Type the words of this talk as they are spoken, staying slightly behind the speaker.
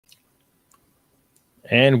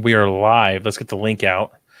And we are live. Let's get the link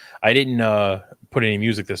out. I didn't put any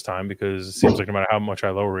music this time because it seems like no matter how much I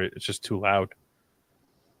lower it, it's just too loud.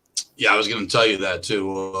 Yeah, I was going to tell you that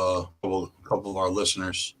too. A couple of our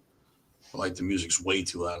listeners like the music's way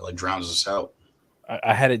too loud. It like drowns us out.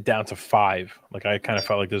 I had it down to 5. Like I kind of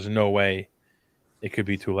felt like there's no way it could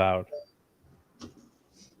be too loud.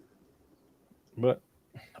 But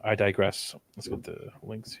I digress. Let's get the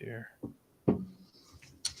links here.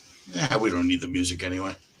 Yeah, we don't need the music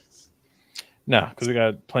anyway. No, because we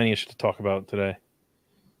got plenty of shit to talk about today.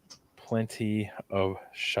 Plenty of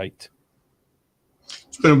shite.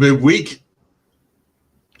 It's been a big week.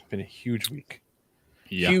 It's been a huge week.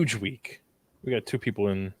 Yeah. Huge week. We got 2 people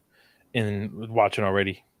in watching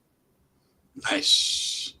already.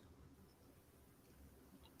 Nice.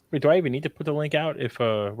 Wait, do I even need to put the link out if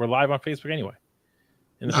we're live on Facebook anyway?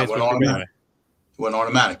 In the No, Facebook group anyway. It went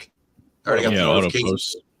automatic. I already got the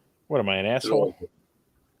notifications. What am I, an asshole?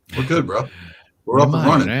 We're good, bro. We're up and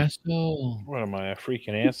running. Asshole. What am I, a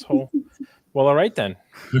freaking asshole? Well, all right then.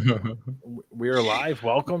 We are live.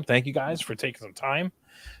 Welcome. Thank you guys for taking some time.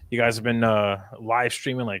 You guys have been live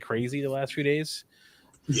streaming like crazy the last few days.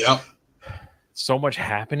 Yep. So much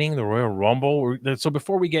happening. The Royal Rumble. So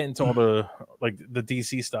before we get into all the the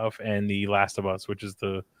DC stuff and the Last of Us, which is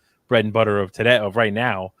the bread and butter of today, of right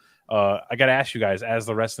now, I got to ask you guys, as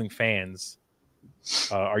the wrestling fans,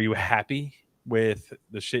 are you happy with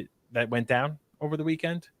the shit that went down over the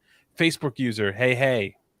weekend? Facebook user,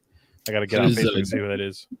 hey, I got to get on Facebook and see who that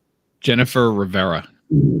is. Jennifer Rivera.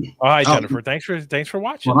 Oh, hi, Jennifer. Thanks for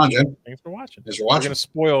watching. Well, Jen. Thanks for watching. Thanks for We're watching. gonna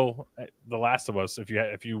spoil The Last of Us if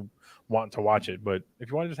you want to watch it, but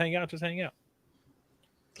if you want to just hang out, just hang out.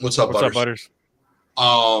 What's up, Butters? Yeah,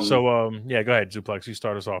 go ahead, Zuplex. You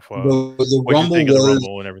start us off. the What Rumble you think of the was,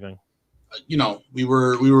 Rumble and everything? we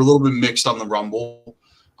were a little bit mixed on the Rumble.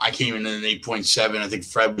 I came in at an 8.7. I think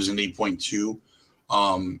Fred was an 8.2.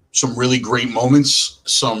 Some really great moments,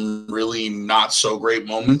 some really not so great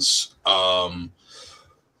moments.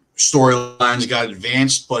 Storylines got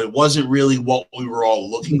advanced, but it wasn't really what we were all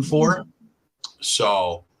looking for.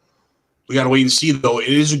 So we got to wait and see, though. It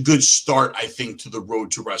is a good start, I think, to the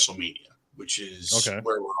road to WrestleMania, which is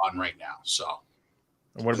where we're on right now. So,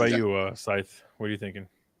 and what about you, Scythe? What are you thinking?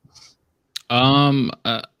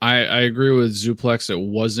 I agree with Zuplex. It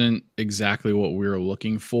wasn't exactly what we were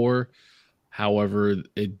looking for. However,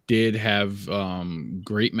 it did have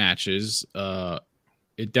great matches.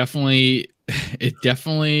 It definitely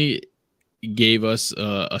gave us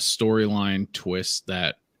a storyline twist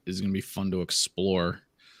that is going to be fun to explore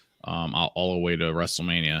all the way to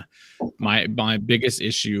WrestleMania. My biggest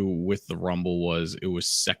issue with the Rumble was it was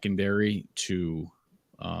secondary to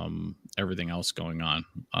everything else going on.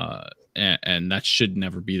 And that should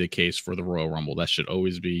never be the case for the Royal Rumble. That should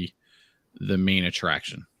always be the main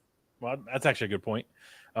attraction. Well, that's actually a good point.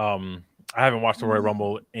 I haven't watched the Royal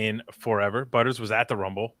Rumble in forever. Butters was at the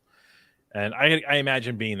Rumble, and I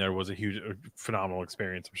imagine being there was a phenomenal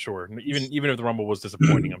experience. I'm sure. Even if the Rumble was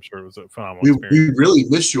disappointing, I'm sure it was a phenomenal experience. We really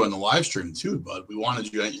missed you on the live stream too, bud. We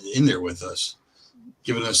wanted you in there with us,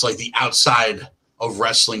 giving us like the outside of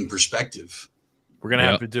wrestling perspective. We're gonna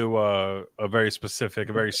have to do a very specific,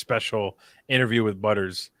 a very special interview with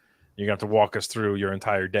Butters. You're gonna have to walk us through your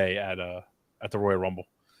entire day at the Royal Rumble.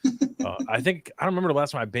 I don't remember the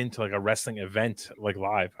last time I've been to like a wrestling event like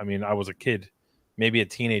live. I mean, I was a kid, maybe a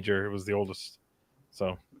teenager. It was the oldest.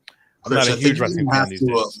 So I'm not a huge wrestling fan these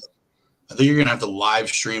days. I think you're gonna have to live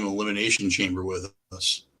stream Elimination Chamber with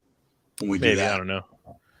us when we do that. I don't know.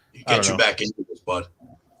 Get you back into this, bud.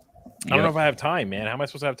 I don't know if I have time, man. How am I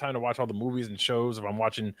supposed to have time to watch all the movies and shows if I'm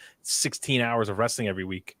watching 16 hours of wrestling every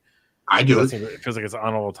week? I do. It feels like it's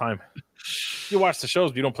on all the time. You watch the shows,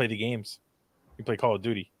 but you don't play the games. You play Call of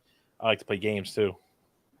Duty. I like to play games too.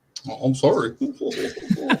 Oh, I'm sorry.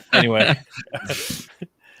 Anyway.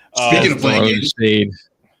 Speaking of playing games.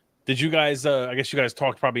 Did you guys, I guess you guys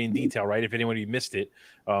talked probably in detail, right? If anybody missed it,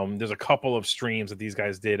 there's a couple of streams that these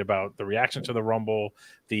guys did about the reaction to the Rumble,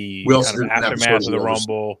 the kind of aftermath of the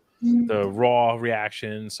Rumble, the Raw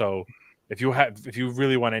reaction. So if you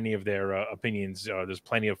really want any of their opinions, there's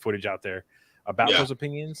plenty of footage out there about those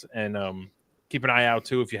opinions. And keep an eye out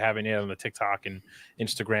too if you have any on the TikTok and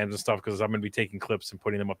Instagrams and stuff, because I'm going to be taking clips and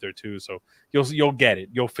putting them up there too. So you'll get it.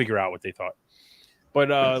 You'll figure out what they thought. But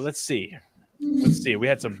let's see. We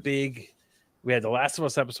had The Last of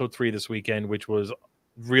Us episode 3 this weekend, which was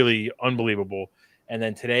really unbelievable. And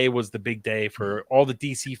then today was the big day for all the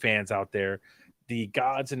DC fans out there. The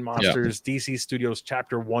Gods and Monsters DC Studios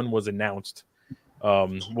Chapter 1 was announced.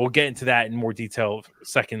 We'll get into that in more detail.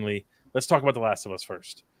 Secondly, let's talk about The Last of Us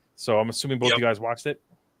first. So I'm assuming both of you guys watched it?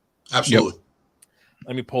 Absolutely.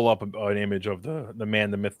 Let me pull up an image of the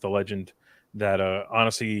man, the myth, the legend that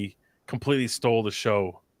honestly completely stole the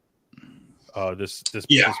show this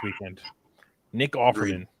weekend. Nick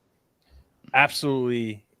Offerman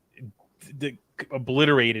absolutely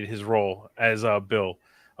obliterated his role as Bill.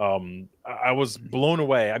 I was blown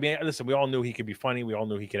away. I mean, listen, we all knew he could be funny. We all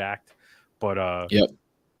knew he could act, but I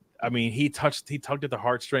mean, he tugged at the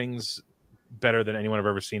heartstrings better than anyone I've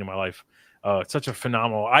ever seen in my life. Such a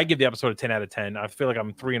phenomenal. I give the episode a 10 out of 10. I feel like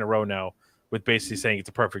I'm 3 in a row now with basically saying it's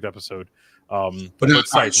a perfect episode. But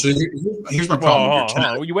so here's my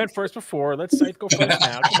problem. You went first before. Let Scythe go first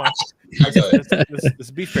now. Come on.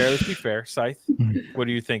 Let's be fair. Let's be fair. Scythe, what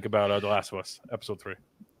do you think about The Last of Us episode 3?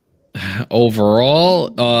 Overall,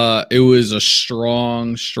 it was a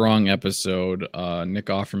strong episode. Nick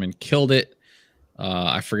Offerman killed it.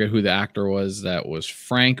 I forget who the actor was that was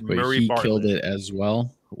Frank, but he killed it as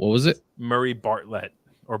well. What was it? Murray Bartlett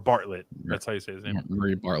or Bartlett. That's how you say his name.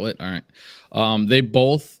 Murray Bartlett. All right. They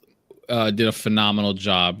both did a phenomenal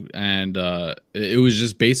job, and it was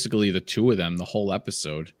just basically the two of them the whole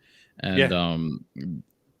episode. And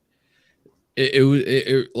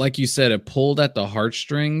it like you said, it pulled at the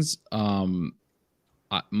heartstrings.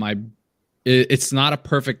 It's not a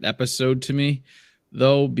perfect episode to me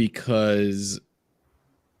though, because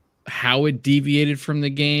how it deviated from the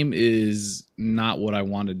game is not what I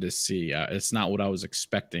wanted to see. It's not what I was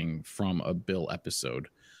expecting from a Bill episode.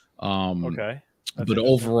 Okay. But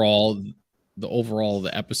overall, the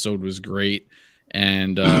episode was great.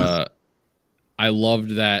 And I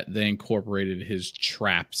loved that they incorporated his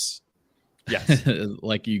traps. Yes.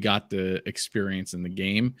 Like you got the experience in the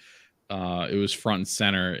game. It was front and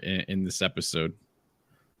center in this episode.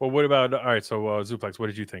 Well, what about, all right, so Zuplex, what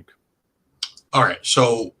did you think? All right,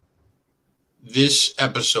 so this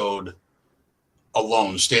episode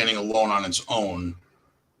alone, standing alone on its own,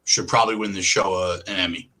 should probably win the show an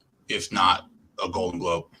Emmy, if not a Golden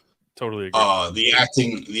Globe. Totally agree.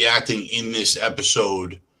 The acting in this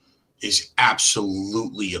episode is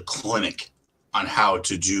absolutely a clinic on how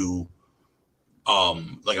to do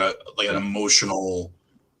like an emotional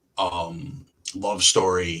love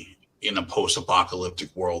story in a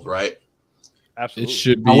post-apocalyptic world, right? It Absolutely.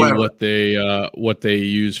 should be what they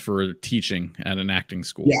use for teaching at an acting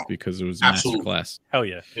school, because it was a master class. Hell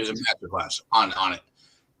yeah. It was a master class on it.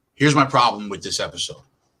 Here's my problem with this episode.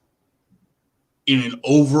 In an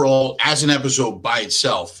overall, as an episode by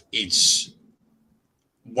itself, it's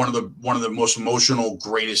one of the most emotional,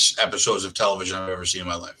 greatest episodes of television I've ever seen in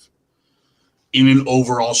my life. In an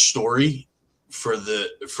overall story for the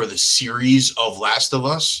series of Last of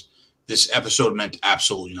Us, this episode meant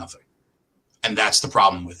absolutely nothing. And that's the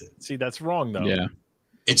problem with it. See, that's wrong though. Yeah.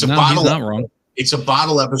 It's bottle. He's not wrong. It's a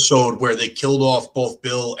bottle episode where they killed off both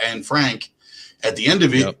Bill and Frank at the end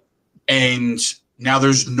of it. Yep. And now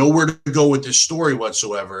there's nowhere to go with this story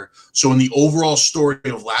whatsoever. So in the overall story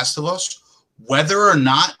of Last of Us, whether or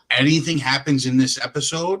not anything happens in this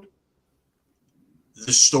episode,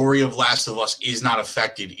 the story of Last of Us is not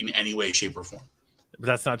affected in any way, shape, or form. But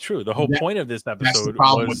that's not true. The whole point of this episode that's the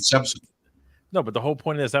problem with this episode. No, but the whole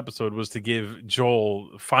point of this episode was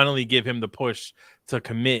to finally give him the push to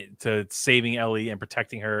commit to saving Ellie and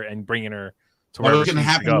protecting her and bringing her to where it was going to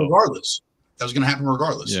happen regardless. That was going to happen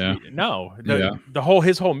regardless. Yeah. No,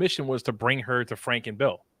 his whole mission was to bring her to Frank and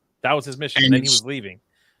Bill. That was his mission. And then he was leaving.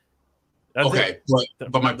 That's okay,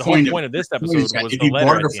 but my the point whole point of this episode was if he brought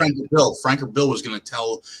her to Frank or Bill was going to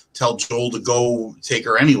tell Joel to go take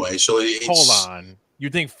her anyway. So hold on. You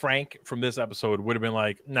think Frank from this episode would have been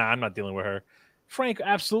like, nah, I'm not dealing with her? Frank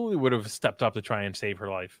absolutely would have stepped up to try and save her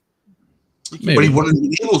life. Maybe. But he wouldn't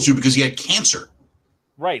be able to because he had cancer.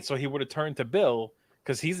 Right, so he would have turned to Bill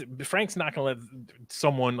because Frank's not going to let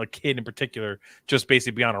someone, a kid in particular, just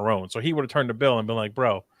basically be on her own. So he would have turned to Bill and been like,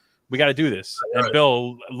 bro, we got to do this. Right. And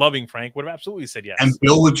Bill, loving Frank, would have absolutely said yes. And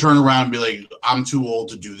Bill would turn around and be like, I'm too old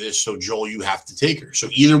to do this, so Joel, you have to take her. So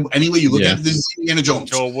any way you look at it, this is Indiana Jones.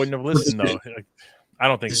 Joel wouldn't have listened, though. I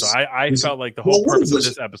don't think so. I felt like the whole purpose of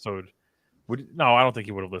this episode no, I don't think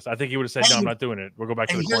he would have listened. I think he would have said, no, I'm not doing it. We'll go back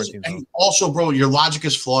to the quarantine zone. Also, bro, your logic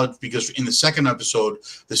is flawed because in the second episode,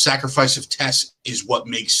 the sacrifice of Tess is what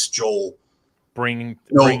makes Joel bring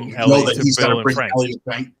Ellie to Bill and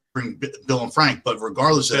Frank. Bring Bill and Frank. But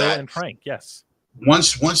regardless of that, Bill and Frank, yes.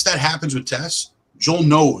 Once that happens with Tess, Joel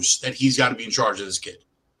knows that he's got to be in charge of this kid.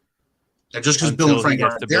 Now, just because Bill and Frank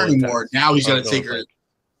aren't there anymore, now he's got to take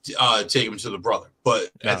him to the brother.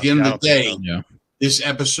 But at the end of the day, this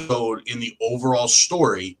episode in the overall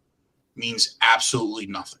story means absolutely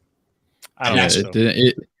nothing. It's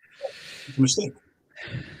a mistake.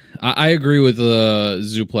 I agree with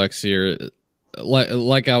Zuplex here.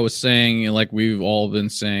 like I was saying, like we've all been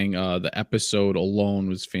saying, the episode alone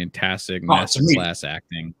was fantastic, masterclass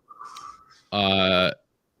acting.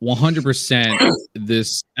 100%.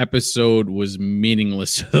 This episode was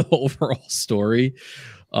meaningless to the overall story.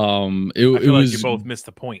 It was, you both missed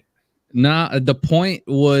the point. Nah, the point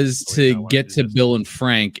was to get to Bill and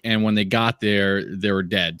Frank, and when they got there, they were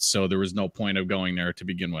dead. So there was no point of going there to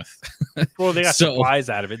begin with. Well, they got supplies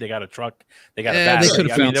out of it. They got a truck. They got a battery. They could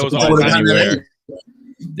have found supplies anywhere.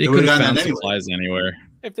 They could have found supplies anywhere.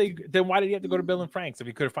 Then why did you have to go to Bill and Frank's if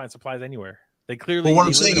you could have found supplies anywhere? They clearly. Well, what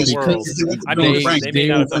I'm saying is, they may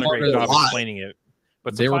not have done a great job explaining it.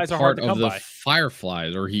 But they were part of the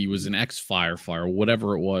Fireflies, or he was an ex-Firefly, or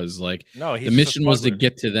whatever it was. Like, no, the mission was to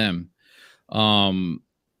get to them. And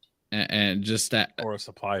just that, or a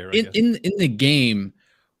supplier in the game,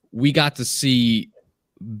 we got to see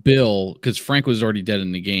Bill, because Frank was already dead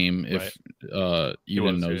in the game. Right. If you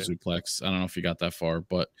didn't know Zuplex, I don't know if you got that far,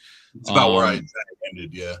 but it's about where I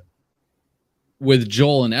ended. Yeah, with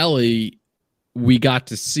Joel and Ellie, we got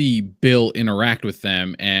to see Bill interact with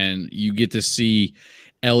them, and you get to see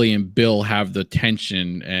Ellie and Bill have the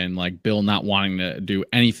tension, and like Bill not wanting to do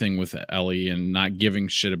anything with Ellie and not giving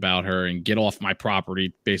shit about her and get off my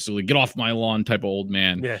property, basically get off my lawn type of old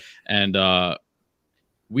man. Yeah. And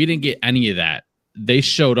we didn't get any of that. They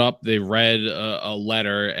showed up, they read a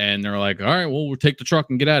letter, and they're like, all right, well, we'll take the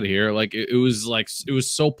truck and get out of here. Like it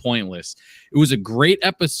was so pointless. It was a great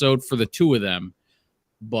episode for the two of them,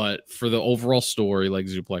 but for the overall story, like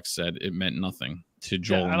Zuplex said, it meant nothing to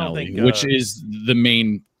Joel and Ellie, which is the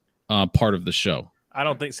main part of the show. I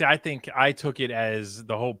don't think. See, I think I took it as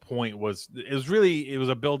the whole point was it was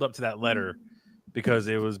a build up to that letter, because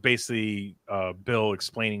it was basically Bill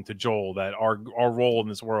explaining to Joel that our role in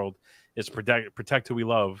this world is protect who we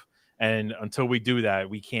love, and until we do that,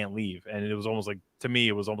 we can't leave. And it was almost like, to me,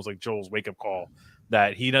 it was almost like Joel's wake up call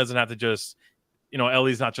that he doesn't have to just,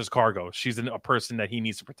 Ellie's not just cargo; she's a person that he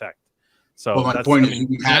needs to protect. So my point is,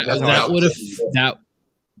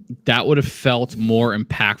 that would have felt more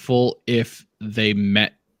impactful if they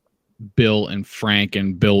met Bill and Frank,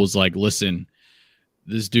 and Bill was like, "Listen,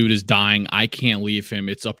 this dude is dying. I can't leave him.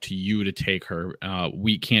 It's up to you to take her.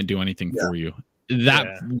 We can't do anything for you." That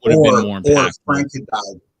would have been more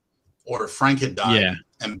impactful. Or Frank had died,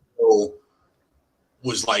 and Bill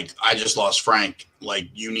was like, "I just lost Frank. Like,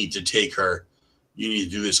 you need to take her. You need to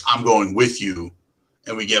do this. I'm going with you."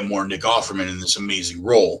 And we get more Nick Offerman in this amazing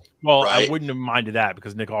role. Well, right? I wouldn't have minded that,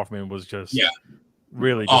 because Nick Offerman was just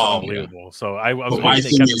really just unbelievable. Yeah. So I was hoping they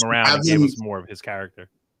kept him around and gave us more of his character.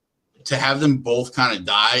 To have them both kind of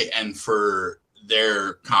die, and for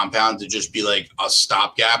their compound to just be like a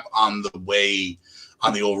stopgap on the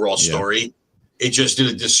overall story, it just did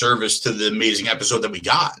a disservice to the amazing episode that we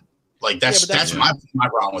got. Like that's my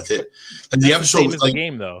problem with it. And the episode was like the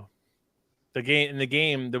game, though. In the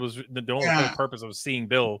game, there was the only purpose of seeing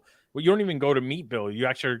Bill. Well, you don't even go to meet Bill. You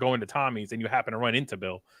actually are going to Tommy's, and you happen to run into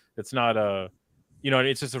Bill. It's not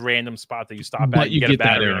it's just a random spot that you stop at. But you get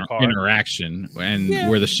that interaction, and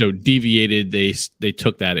where the show deviated, they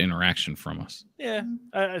took that interaction from us. Yeah,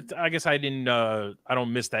 I guess I didn't. I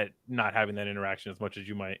don't miss that, not having that interaction as much as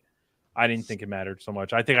you might. I didn't think it mattered so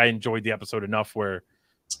much. I think I enjoyed the episode enough where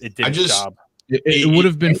it did its job. It would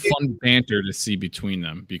have been fun banter to see between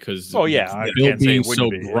them, because Bill being so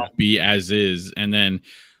grumpy as is, and then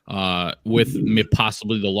with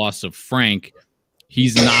possibly the loss of Frank,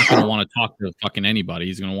 he's not going to want to talk to fucking anybody.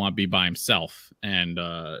 He's going to want to be by himself and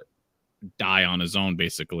die on his own,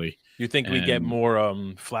 basically. You think we get more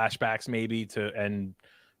flashbacks maybe and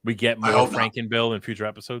we get more Frank and Bill in future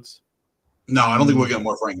episodes? No, I don't think we'll get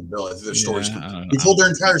more Frank and Bill. I think their stories. We told their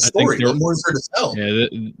entire story. What more is there to tell? Yeah,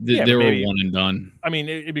 they were one and done. I mean,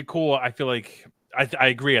 it'd be cool. I feel like I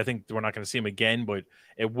agree. I think we're not going to see him again, but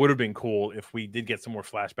it would have been cool if we did get some more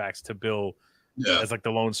flashbacks to Bill as like the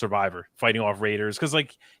lone survivor fighting off raiders. Because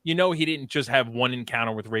he didn't just have one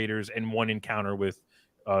encounter with raiders and one encounter with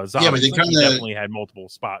zombies. Yeah, but he definitely had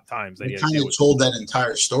multiple times. They kind of told that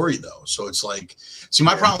entire story though. So it's like, see,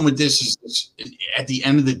 my problem with this is at the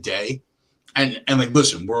end of the day. And like,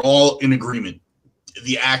 listen, we're all in agreement.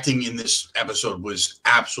 The acting in this episode was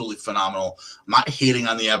absolutely phenomenal. I'm not hating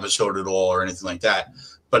on the episode at all or anything like that.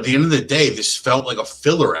 But at the end of the day, this felt like a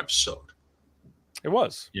filler episode. It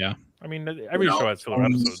was. Yeah. I mean, every show has filler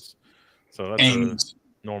episodes. So that's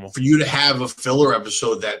normal. For you to have a filler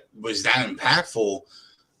episode that was that impactful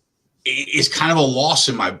is kind of a loss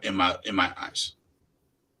in my eyes.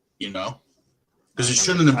 Because it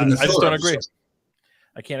shouldn't have been a filler. I just don't agree. Episode.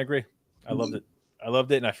 I can't agree. I loved it.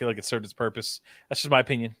 And I feel like it served its purpose. That's just my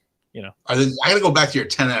opinion. you know. I got to go back to your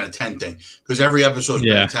 10 out of 10 thing because every episode's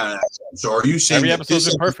been a 10 out of 10. So are you saying every that episode's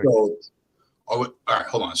this been perfect? All right,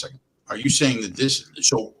 hold on a second. Are you saying that this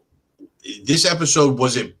episode,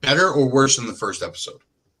 was it better or worse than the first episode?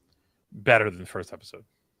 Better than the first episode.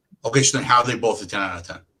 Okay, so then how are they both a 10 out of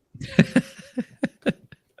 10?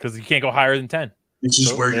 Because you can't go higher than 10. This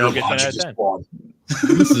is where your logic is flawed.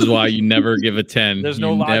 This is why you never give a 10. There's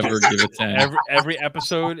no logic. Never give a 10. Every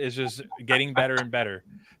episode is just getting better and better.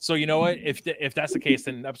 So you know what? If that's the case,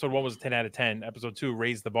 then episode 1 was a 10 out of 10. Episode 2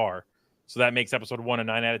 raised the bar. So that makes episode 1 a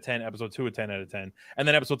 9 out of 10, episode 2 a 10 out of 10. And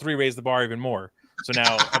then episode 3 raised the bar even more. So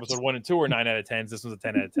now episode 1 and 2 are 9 out of 10s. This one's a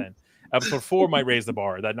 10 out of 10. Episode 4 might raise the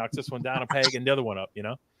bar. That knocks this one down a peg and the other one up, you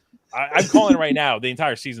know? I'm calling it right now. The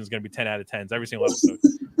entire season is going to be 10 out of 10s. Every single episode.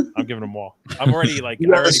 I'm giving them all. I'm already like. You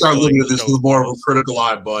got to start looking at this with more of a critical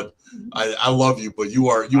eye, bud. I love you, but you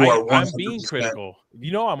are. I'm being critical.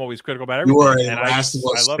 You know, I'm always critical about everything. You are a Last of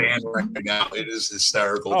Us fan right now. It is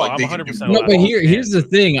hysterical. Oh, like I'm 100%. No, but here's the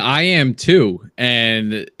thing. I am too,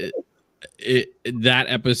 and that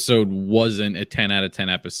episode wasn't a 10 out of 10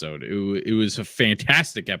 episode. It was a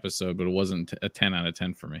fantastic episode, but it wasn't a 10 out of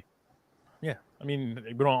 10 for me. Yeah, I mean,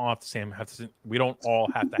 we don't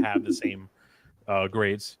all have to have the same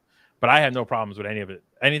grades, but I have no problems with any of it.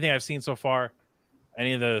 Anything I've seen so far,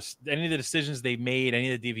 any of the decisions they've made,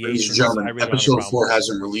 any of the deviations. Really episode 4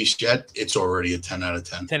 hasn't released yet. It's already a 10 out of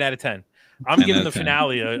 10. 10 out of 10. I'm giving the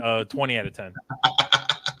finale a 20 out of 10.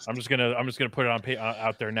 I'm just gonna put it on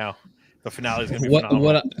out there now. The finale is gonna be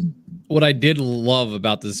phenomenal. What I did love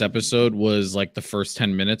about this episode was like the first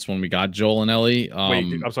 10 minutes when we got Joel and Ellie.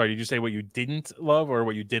 Wait, I'm sorry. Did you say what you didn't love or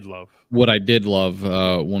what you did love? What I did love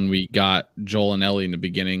when we got Joel and Ellie in the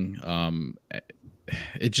beginning.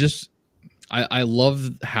 It just, I love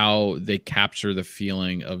how they capture the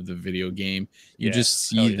feeling of the video game. You just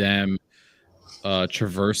see them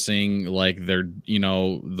traversing like their,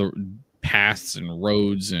 the paths and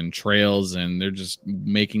roads and trails, and they're just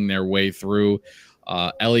making their way through.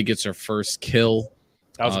 Ellie gets her first kill.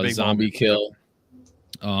 That was a big zombie kill.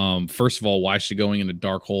 First of all, why is she going in a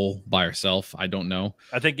dark hole by herself? I don't know.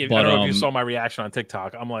 I don't know if you saw my reaction on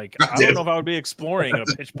TikTok. I'm like, I don't know if I would be exploring a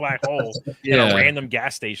pitch black hole in a random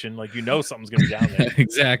gas station. Like, something's gonna be down there.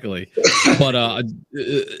 Exactly. But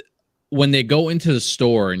when they go into the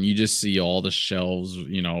store and you just see all the shelves,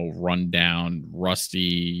 run down,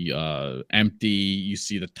 rusty, empty, you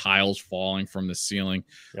see the tiles falling from the ceiling.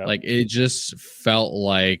 Yep. Like, it just felt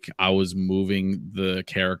like I was moving the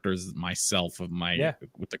characters myself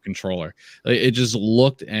with the controller. It just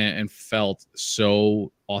looked and felt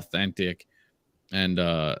so authentic, and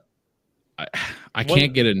I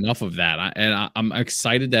can't get enough of that. I'm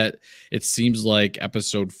excited that it seems like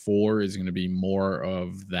episode 4 is going to be more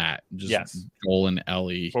of that. Just Joel and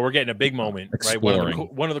Ellie. Well, we're getting a big moment, exploring.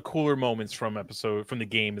 right? One of the cooler moments from the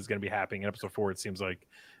game is going to be happening in episode 4. It seems like,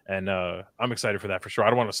 and I'm excited for that for sure. I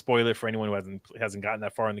don't want to spoil it for anyone who hasn't gotten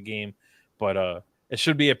that far in the game, but it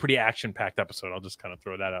should be a pretty action-packed episode. I'll just kind of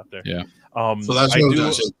throw that out there. Yeah. So that's what I was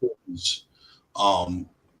going to say.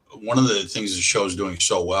 One of the things the show is doing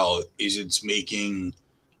so well is it's making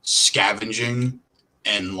scavenging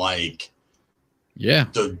and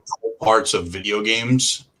the parts of video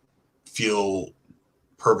games feel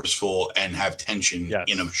purposeful and have tension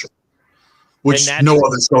in a show, which no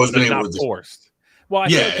other show has been able to do. Forced. Well, I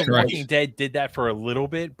feel like The Walking Dead did that for a little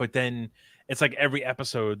bit, but then it's like every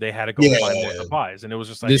episode they had to go find more supplies, and it was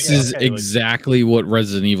just like this is exactly what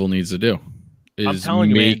Resident Evil needs to do. Is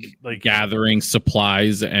gathering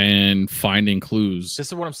supplies and finding clues. This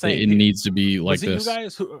is what I'm saying. It needs to be like this. You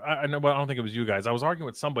guys who I know, but I don't think it was you guys. I was arguing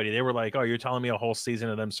with somebody. They were like, "Oh, you're telling me a whole season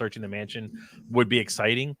of them searching the mansion would be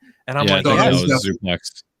exciting?" And I'm like, "That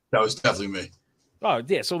was definitely me." Oh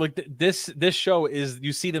yeah, so like this show is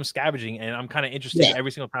you see them scavenging, and I'm kind of interested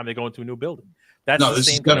every single time they go into a new building. That's the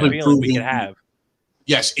same kind of feeling we could have.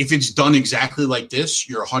 Yes, if it's done exactly like this,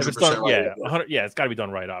 you're 100% right. Yeah, it's got to be done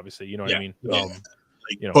right. Obviously, you know what I mean.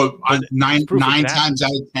 But nine times out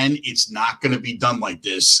of 10, it's not going to be done like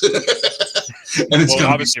this. And it's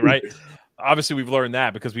obviously right. Obviously, we've learned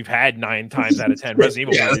that because we've had 9 times out of 10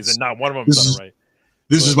 Resident Evil movies, and not one of them done it right.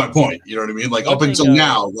 This is my point. You know what I mean? Like up until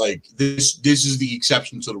now, like this is the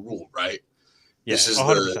exception to the rule, right? Yeah,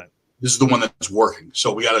 100%. This is the one that's working,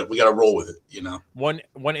 so we gotta roll with it, One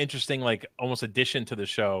interesting almost addition to the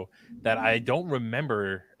show that I don't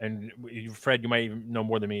remember, and Fred, you might even know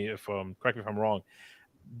more than me. If correct me if I'm wrong.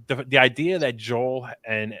 The idea that Joel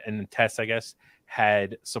and Tess, I guess,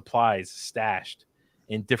 had supplies stashed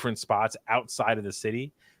in different spots outside of the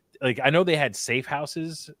city. Like I know they had safe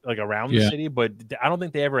houses around the city, but I don't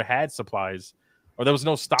think they ever had supplies or there was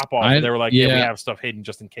no stop off. They were like, yeah, we have stuff hidden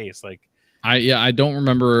just in case. Like, I don't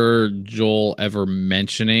remember Joel ever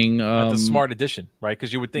mentioning that's a smart addition, right?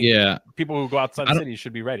 Because you would think people who go outside the city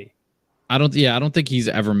should be ready. I don't think he's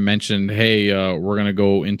ever mentioned, hey, we're gonna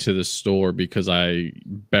go into the store because I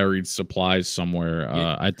buried supplies somewhere.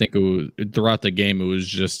 I think it was throughout the game, it was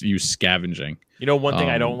just you scavenging. You know, one thing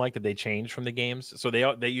I don't like that they changed from the games. So they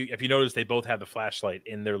if you notice, they both have the flashlight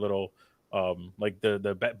in their little like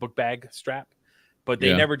the book bag strap, but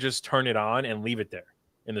they never just turn it on and leave it there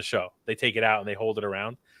in the show. They take it out and they hold it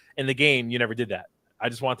around. In the game, you never did that. I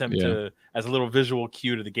just want them to, as a little visual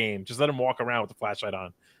cue to the game, just let them walk around with the flashlight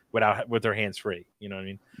on with their hands free. You know what I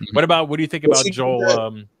mean? Mm-hmm. What do you think about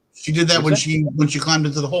Joel? She did that when she climbed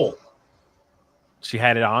into the hole. She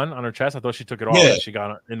had it on her chest. I thought she took it off and she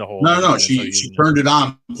got in the hole. No. She turned it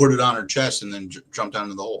on, put it on her chest, and then jumped down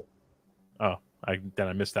into the hole. Oh, I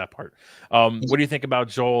missed that part. What do you think about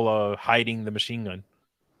Joel hiding the machine gun?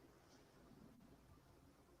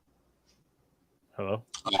 Hello?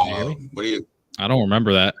 What do you? I don't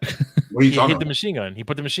remember that. What are you talking about? The machine gun. He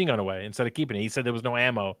put the machine gun away instead of keeping it. He said there was no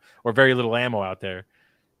ammo or very little ammo out there.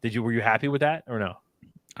 Were you happy with that or no?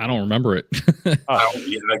 I don't remember it. I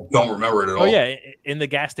don't remember it at all. Oh yeah, in the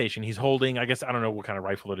gas station, he's holding. I guess I don't know what kind of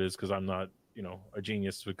rifle it is because I'm not, a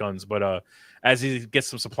genius with guns. But as he gets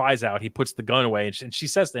some supplies out, he puts the gun away, and she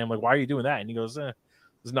says to him, like, "Why are you doing that?" And he goes, "There's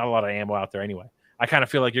not a lot of ammo out there anyway." I kind of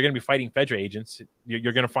feel like you're going to be fighting Fedra agents.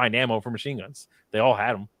 You're going to find ammo for machine guns. They all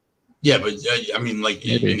had them. Yeah, but I mean, like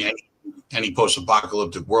in any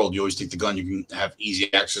post-apocalyptic world, you always take the gun you can have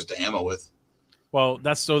easy access to ammo with. Well,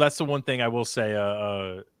 that's the one thing I will say.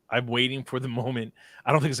 I'm waiting for the moment.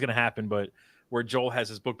 I don't think it's going to happen, but where Joel has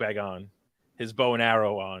his book bag on, his bow and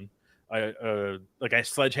arrow on, like a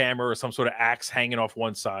sledgehammer or some sort of axe hanging off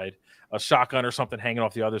one side, a shotgun or something hanging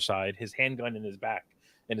off the other side, his handgun in his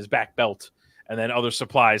back belt, and then other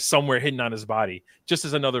supplies somewhere hidden on his body, just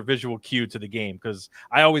as another visual cue to the game. Because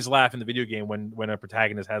I always laugh in the video game when a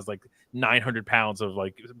protagonist has like 900 pounds of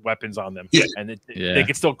like weapons on them, and they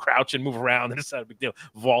can still crouch and move around, and it's not a big deal.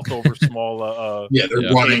 Vault over small, they're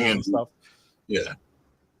running and stuff. Yeah.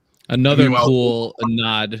 Another cool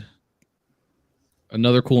nod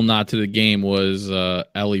to the game was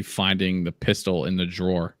Ellie finding the pistol in the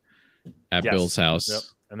drawer at Bill's house. Yep.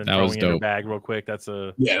 And then throwing it in her bag real quick. That's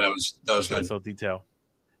that was nice little detail.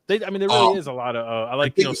 There really is a lot of. I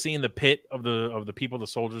like seeing the pit of the people the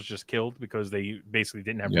soldiers just killed because they basically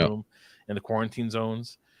didn't have room in the quarantine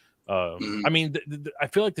zones. I mean, I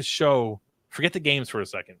feel like the show. Forget the games for a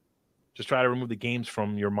second. Just try to remove the games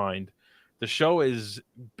from your mind. The show is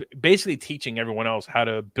basically teaching everyone else how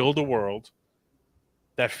to build a world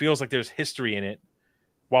that feels like there's history in it,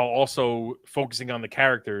 while also focusing on the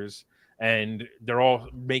characters. And they're all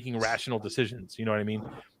making rational decisions. You know what I mean?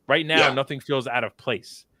 Right now, nothing feels out of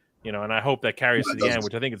place. And I hope that carries to the end,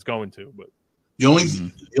 which I think it's going to. But the only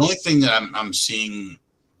thing that I'm seeing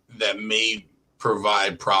that may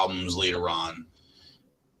provide problems later on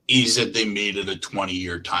is that they made it a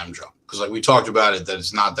 20-year time jump. Because like we talked about it, that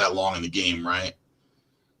it's not that long in the game, right?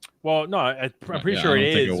 Well, no, I'm pretty sure it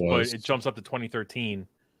is, but it jumps up to 2013.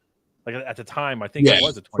 Like at the time, I think it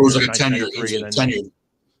was a 20. It was like a 10-year.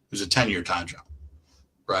 It was a 10-year time jump,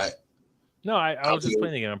 right? No, I was just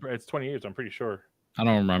playing again. It's 20 years. I'm pretty sure. I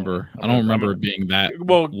don't remember. I don't remember it being that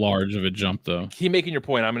large of a jump, though. Keep making your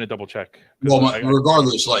point. I'm going to double check. Well,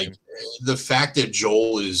 regardless, like the fact that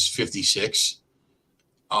Joel is 56,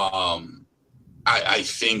 I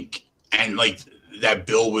think, and like that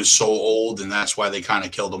Bill was so old, and that's why they kind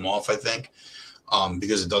of killed him off. I think.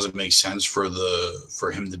 Because it doesn't make sense for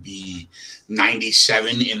him to be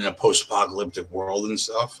 97 in a post-apocalyptic world and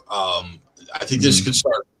stuff. I think this could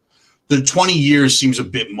start. The 20 years seems a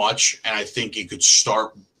bit much, and I think it could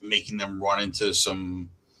start making them run into some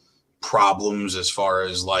problems as far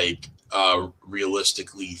as like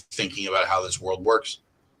realistically thinking about how this world works.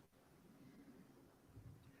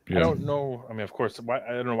 I don't know. I mean, of course,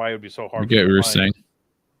 I don't know why it would be so hard. I get what you're saying.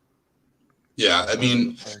 Yeah, I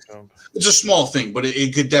mean, it's a small thing, but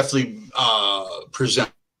it could definitely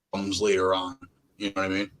present problems later on. You know what I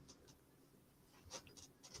mean?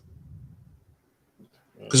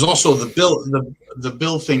 Because also the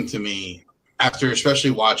Bill thing to me, after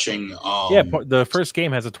especially watching, the first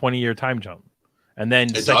game has a 20-year time jump, and then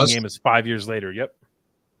the second game is 5 years later. Yep.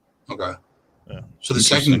 Okay. Yeah. So the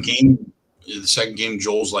second game,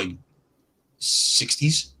 Joel's like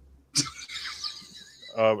 60s.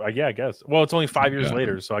 Yeah, I guess. Well, it's only 5 years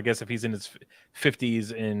later, so I guess if he's in his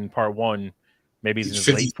 50s in part one, maybe he's in his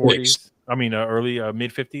 56. Late 40s. I mean, early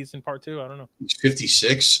mid 50s in part two. I don't know. He's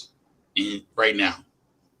 56 right now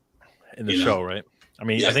in the show, right? I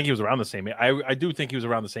mean, I think he was around the same age. I do think he was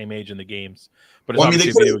around the same age in the games, but it's Well, obviously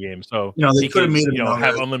a video game, so they could have made him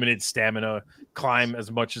have unlimited stamina, climb as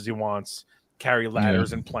much as he wants, carry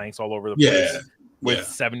ladders and planks all over the place with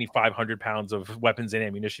 7,500 pounds of weapons and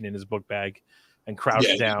ammunition in his book bag, and crouch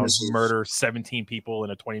down, murder 17 people in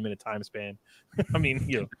a 20-minute time span. I mean,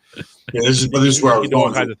 this is where I was going.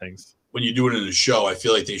 All kinds of things. When you do it in a show, I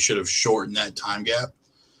feel like they should have shortened that time gap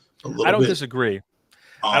a little bit. I don't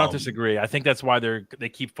disagree. I think that's why they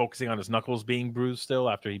keep focusing on his knuckles being bruised still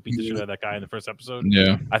after he beat the shit out of that guy in the first episode.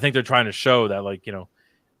 Yeah, I think they're trying to show that, like,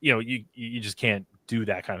 you just can't do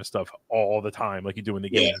that kind of stuff all the time like you do in the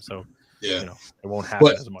game. So it won't happen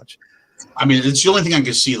as much. I mean, it's the only thing I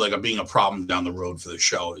can see like being a problem down the road for the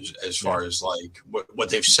show as far as like what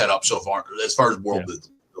they've set up so far as far as world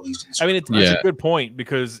building. I mean, it's a good point,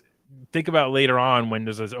 because think about later on when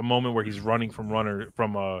there's a moment where he's running from runners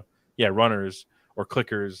or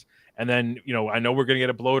clickers, and then I know we're gonna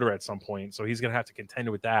get a bloater at some point, so he's gonna have to contend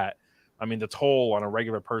with that. I mean, the toll on a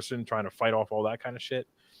regular person trying to fight off all that kind of shit.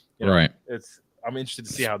 Right. I'm interested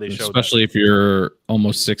to see how they show, especially if you're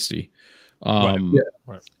almost 60. And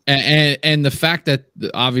the fact that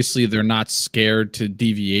obviously they're not scared to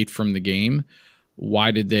deviate from the game. Why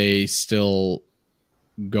did they still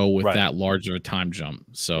go with that large of a time jump?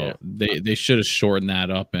 So they should have shortened that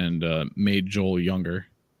up and made Joel younger.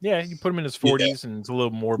 Yeah, you put him in his 40s and it's a little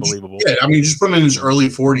more believable. Yeah, I mean, just put him in his early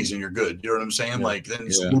 40s and you're good. You know what I'm saying? Yeah. Like, then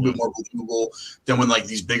it's a little bit more believable. Then when like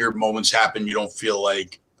these bigger moments happen, you don't feel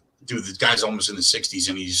like, dude, the guy's almost in the 60s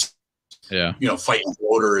and he's fighting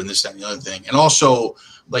bloater and this, that, and the other thing. And also,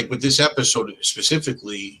 like with this episode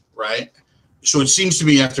specifically, right? So it seems to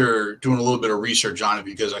me, after doing a little bit of research on it,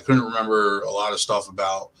 because I couldn't remember a lot of stuff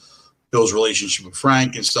about Bill's relationship with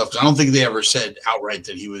Frank and stuff, because I don't think they ever said outright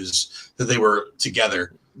that they were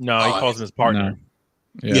together. No, he calls him his partner.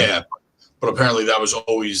 No. Yeah, but apparently that was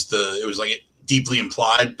always it was like deeply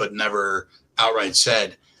implied, but never outright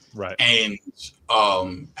said. Right. And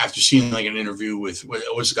after seeing like an interview with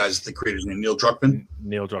what's the guy's the creator's name, Neil Druckmann.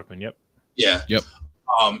 Neil Druckmann. Yep. Yeah. Yep.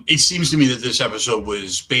 It seems to me that this episode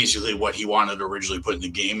was basically what he wanted to originally put in the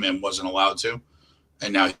game and wasn't allowed to,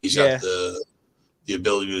 and now he's got the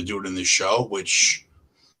ability to do it in this show, which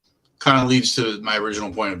kind of leads to my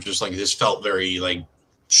original point of just like this felt very like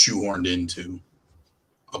shoehorned into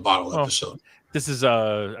a bottle episode. This is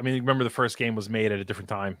I mean, remember the first game was made at a different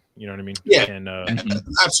time, you know what I mean? Yeah, and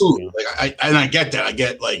absolutely. Like I get that. I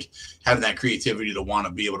get like having that creativity to want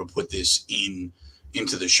to be able to put this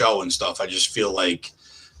into the show and stuff. I just feel like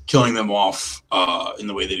killing them off in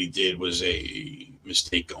the way that he did was a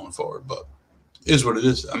mistake going forward, but it is what it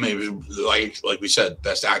is. I mean, it was like we said,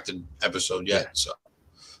 best acted episode yet. So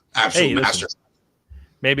absolute master.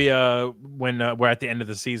 Maybe when we're at the end of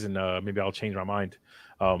the season, maybe I'll change my mind.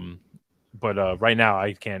 But right now,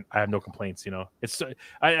 I have no complaints. It's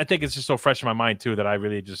I think it's just so fresh in my mind too that I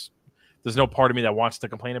really there's no part of me that wants to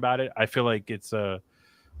complain about it. I feel like it's the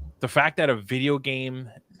fact that a video game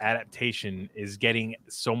adaptation is getting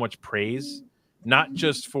so much praise, not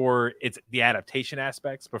just for the adaptation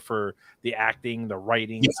aspects, but for the acting, the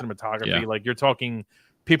writing, cinematography. Yeah. Like you're talking,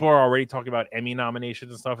 people are already talking about Emmy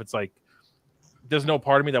nominations and stuff. It's like, there's no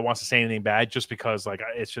part of me that wants to say anything bad just because like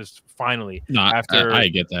it's just finally after I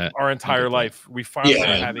get that our entire life we finally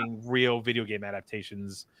are having real video game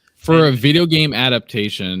adaptations. For a video game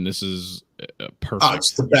adaptation, this is perfect.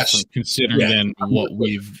 It's the best considering what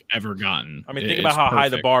we've ever gotten. I mean, think about how high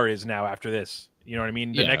the bar is now after this. You know what I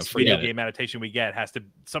mean? The next video game adaptation we get has to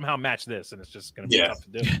somehow match this, and it's just going to be tough to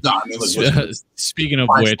do. No, I mean, speaking of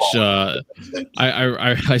which,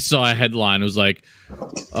 I saw a headline. It was like,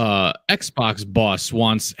 Xbox boss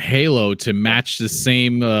wants Halo to match the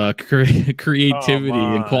same creativity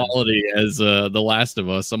and quality as The Last of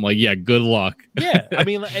Us. I'm like, yeah, good luck. Yeah, I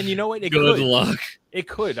mean, and you know what? Good luck. It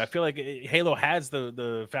could. I feel like Halo has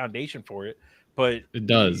the foundation for it. But it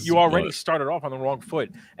does. You already started off on the wrong foot,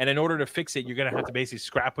 and in order to fix it, you're going to have to basically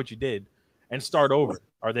scrap what you did and start over.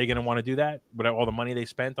 Are they going to want to do that with all the money they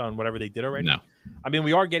spent on whatever they did already? No. I mean,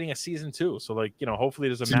 we are getting a season 2, so like hopefully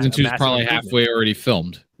there's a season 2 is probably halfway already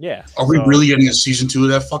filmed. Yeah. Are we really getting a season 2 of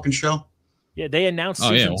that fucking show? Yeah, they announced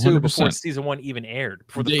season 2 before season 1 even aired.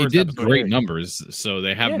 They did great numbers, so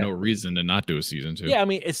they have no reason to not do a season 2. Yeah, I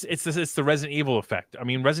mean, it's the Resident Evil effect. I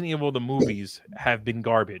mean, Resident Evil, the movies have been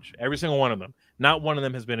garbage. Every single one of them. Not one of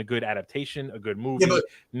them has been a good adaptation, a good movie.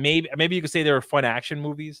 Yeah, maybe you could say they were fun action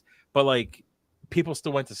movies, but like people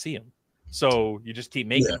still went to see them. So you just keep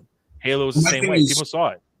making them. Halo's the same way. People saw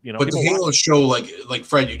it. But the Halo show, like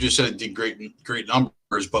Fred, you just said it did great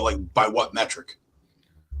numbers, but like by what metric?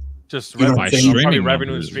 Just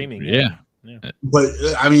revenue and streaming. Yeah. Yeah. But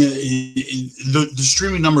I mean, the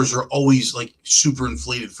streaming numbers are always like super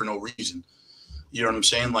inflated for no reason. You know what I'm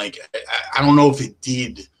saying? Like, I don't know if it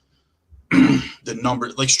did the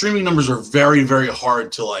number. Like, streaming numbers are very, very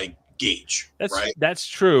hard to like gauge. That's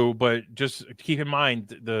true, but just keep in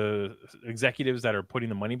mind the executives that are putting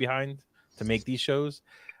the money behind to make these shows.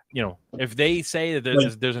 You know, if they say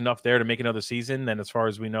that there's enough there to make another season, then as far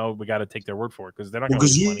as we know, we got to take their word for it because they're not going to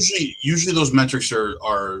lose money. Usually those metrics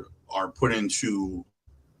are put into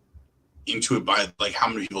it by like how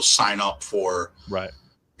many people sign up for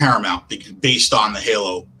Paramount based on the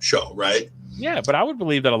Halo show, right? Yeah, but I would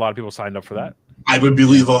believe that a lot of people signed up for that. I would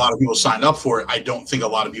believe a lot of people signed up for it. I don't think a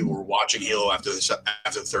lot of people were watching Halo after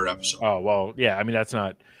the third episode. Oh well, yeah. I mean, that's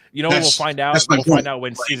not. You know, we'll find out. We'll find out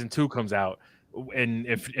when season 2 comes out. And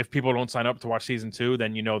if people don't sign up to watch season 2,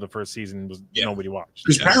 then you know the first season was nobody watched.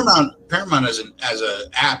 Because Paramount as an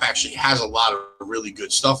app actually has a lot of really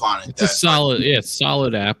good stuff on it. It's a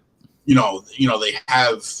solid app. You know, they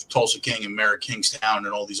have Tulsa King and Mayor of Kingstown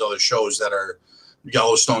and all these other shows that are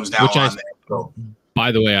Yellowstone's now on there. So.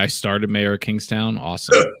 By the way, I started Mayor of Kingstown.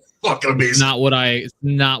 Awesome. Fucking amazing. Not what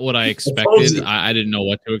I expected. I didn't know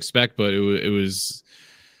what to expect, but it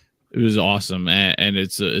was awesome, and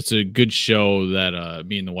it's a good show that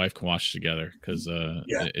me and the wife can watch together because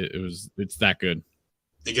it's that good.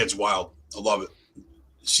 It gets wild. I love it.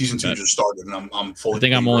 Season 2 just started, and I'm fully. I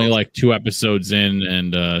think I'm only like 2 episodes in,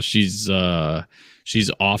 and she's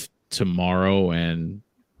off tomorrow and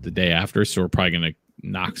the day after, so we're probably gonna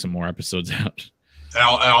knock some more episodes out. And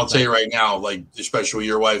I'll tell you right now, like especially with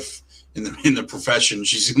your wife in the profession,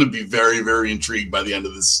 she's gonna be very, very intrigued by the end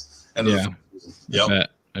of this. Yep.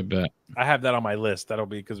 I bet. I have that on my list. That'll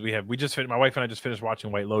be because my wife and I just finished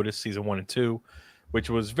watching White Lotus season 1 and 2, which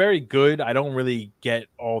was very good. I don't really get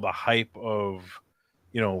all the hype of,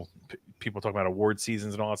 people talking about award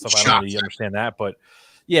seasons and all that stuff. I don't really understand that, but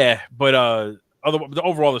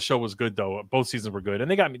overall the show was good though. Both seasons were good, and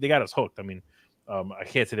they got us hooked. I mean, I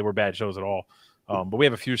can't say they were bad shows at all. But we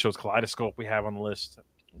have a few shows. Kaleidoscope we have on the list.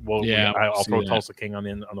 I'll throw Tulsa King on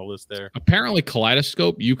the list there. Apparently,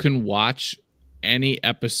 Kaleidoscope you can watch any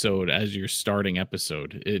episode as your starting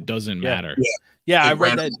episode. It doesn't matter. Yeah, I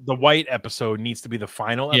read that the White episode needs to be the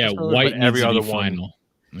final episode. Yeah, White needs every other to be one. Final.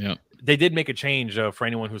 Yeah. They did make a change for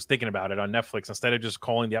anyone who's thinking about it on Netflix. Instead of just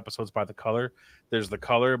calling the episodes by the color, there's the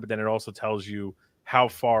color, but then it also tells you how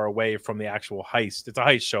far away from the actual heist. It's a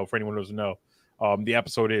heist show for anyone who doesn't know. The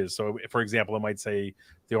episode is. So, for example, it might say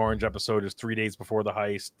the orange episode is 3 days before the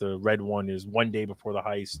heist. The red one is 1 day before the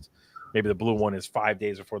heist. Maybe the blue one is 5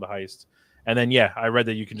 days before the heist. And then, I read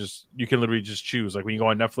that you can literally just choose. Like when you go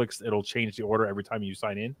on Netflix, it'll change the order every time you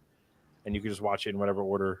sign in, and you can just watch it in whatever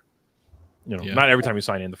order. Not every time you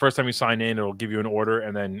sign in. The first time you sign in, it'll give you an order,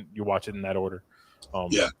 and then you watch it in that order.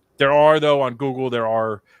 There are though on Google there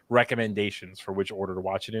are recommendations for which order to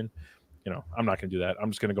watch it in. I'm not going to do that. I'm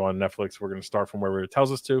just going to go on Netflix. We're going to start from wherever it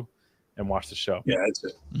tells us to, and watch the show. Yeah, that's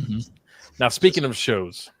it. Mm-hmm. Now, speaking of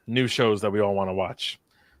shows, new shows that we all want to watch,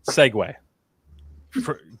 Segue.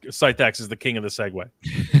 Cytex is the king of the segue.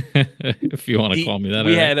 If you want to call me that.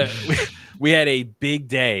 We had a big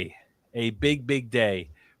day, a big day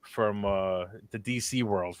from the DC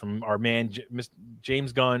world, from our man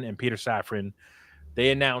James Gunn and Peter Safran.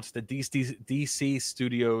 They announced the DC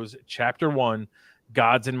Studios Chapter 1,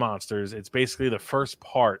 Gods and Monsters. It's basically the first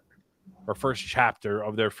part or first chapter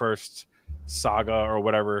of their first saga or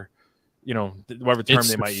whatever. Whatever term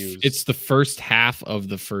they might use. It's the first half of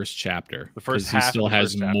the first chapter. The first half. He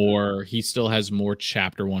still has more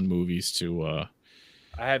Chapter 1 movies to.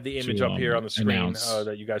 I have the image up here on the screen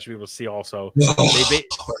that you guys should be able to see. Also,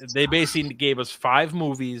 they basically gave us 5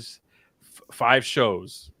 movies, 5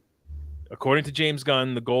 shows. According to James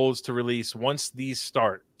Gunn, the goal is to release once these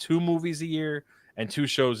start 2 movies a year and 2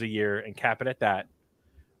 shows a year, and cap it at that.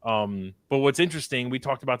 But what's interesting, we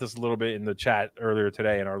talked about this a little bit in the chat earlier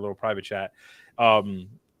today in our little private chat. Shazam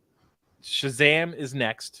is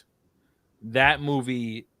next. That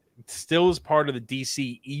movie still is part of the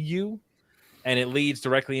DCEU, and it leads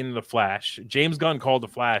directly into The Flash. James Gunn called The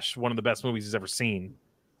Flash one of the best movies he's ever seen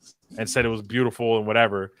and said it was beautiful and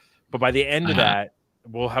whatever. But by the end of that,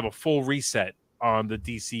 we'll have a full reset on the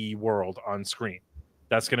DC world on screen.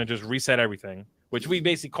 That's going to just reset everything, which we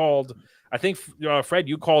basically called. I think, Fred,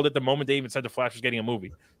 you called it the moment they even said The Flash was getting a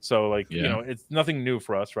movie. So, it's nothing new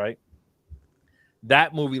for us, right?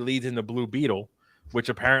 That movie leads into Blue Beetle, which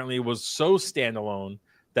apparently was so standalone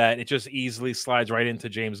that it just easily slides right into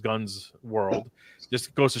James Gunn's world.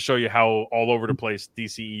 Just goes to show you how all over the place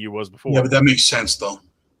DCEU was before. Yeah, but that makes sense, though.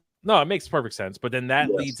 No, it makes perfect sense. But then that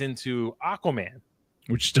leads into Aquaman.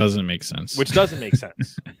 which doesn't make sense.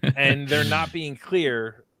 And they're not being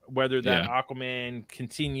clear whether that Aquaman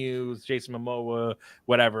continues, Jason Momoa,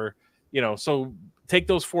 whatever, so take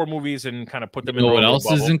those 4 movies and kind of put them in what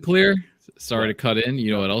else isn't clear? Sorry to cut in.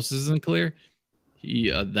 What else isn't clear?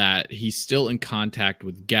 That he's still in contact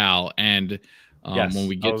with Gal, and when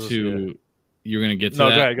we get to, you're gonna get to that.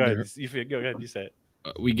 Go ahead. Go ahead. You say it.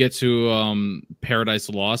 We get to Paradise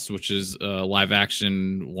Lost, which is a live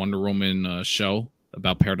action Wonder Woman show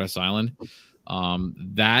about Paradise Island.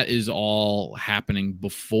 That is all happening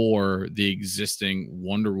before the existing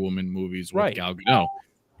Wonder Woman movies with Gal Gadot.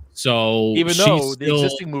 So even though the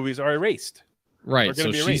existing movies are erased, right?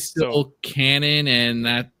 So she's still canon, and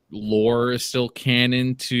that lore is still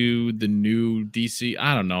canon to the new DC.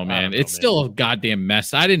 I don't know, man. It's still a goddamn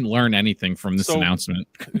mess. I didn't learn anything from this announcement.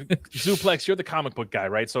 Zuplex, you're the comic book guy,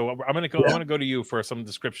 right? So I'm gonna go to you for some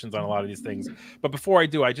descriptions on a lot of these things. But before I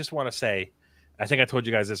do, I just want to say, I think I told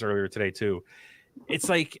you guys this earlier today too. It's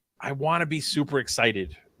like I want to be super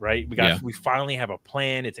excited, right? We finally have a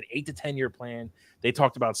plan. It's an 8 to 10 year plan. They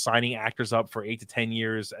talked about signing actors up for 8 to 10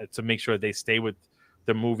 years to make sure that they stay with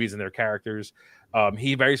the movies and their characters.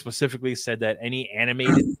 He very specifically said that any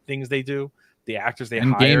animated things they do, the actors they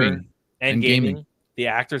hire, gaming, the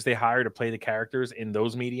actors they hire to play the characters in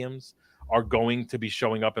those mediums are going to be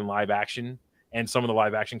showing up in live action. And some of the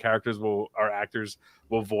live action actors will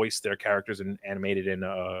voice their characters in animated in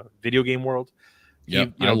a video game world. Yeah,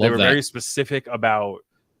 they were very specific about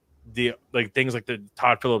the things like the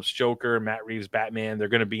Todd Phillips Joker, Matt Reeves Batman. They're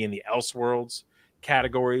going to be in the Elseworlds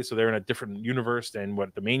category, so they're in a different universe than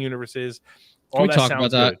what the main universe is. Can we talk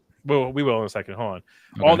about that? Well, we will in a second. Hold on.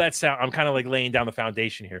 Okay. All that sound. I'm kind of like laying down the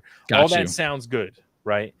foundation here. That sounds good,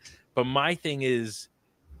 right? But my thing is,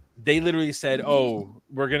 they literally said, "Oh,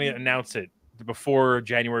 we're going to announce it before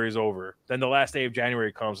January is over." Then the last day of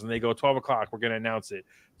January comes, and they go 12 o'clock. We're going to announce it.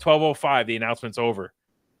 12:05, the announcement's over.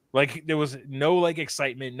 Like there was no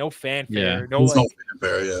excitement, no fanfare, no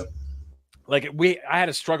fanfare. Yeah. I had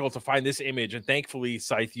to struggle to find this image, and thankfully,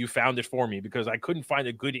 Scythe, you found it for me because I couldn't find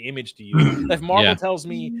a good image to use. If Marvel tells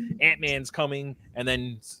me Ant-Man's coming and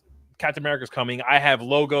then Captain America's coming, I have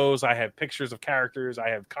logos, I have pictures of characters, I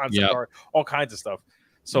have concept art, all kinds of stuff.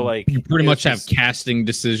 So you pretty much have casting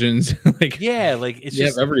decisions. It's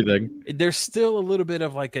just everything. There's still a little bit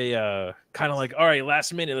of a kind of all right,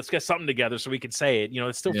 last minute, let's get something together so we can say it.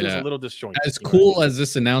 It still feels a little disjointed. As cool as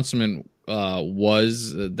this announcement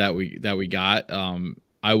was that we got,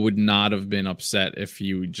 I would not have been upset if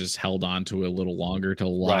you just held on to it a little longer to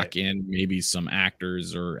lock in maybe some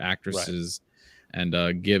actors or actresses and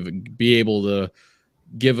be able to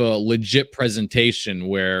give a legit presentation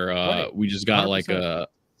where we just got 100%. a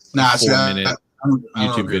 4-minute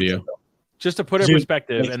YouTube video. Just to put it in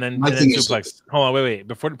perspective, and then Zuplex. Hold on, wait.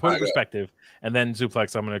 Before to put it in perspective, and then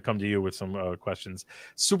Zuplex, I'm going to come to you with some questions.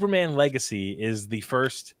 Superman Legacy is the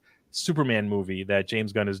first Superman movie that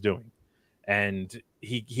James Gunn is doing, and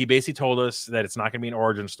he basically told us that it's not going to be an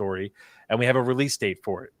origin story, and we have a release date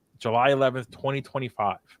for it, July 11th,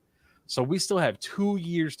 2025. So we still have 2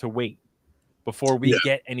 years to wait before we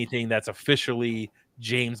get anything that's officially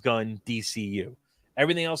James Gunn DCU.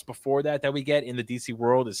 Everything else before that we get in the DC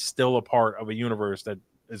world is still a part of a universe that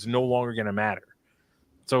is no longer going to matter.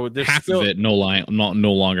 So there's half of it no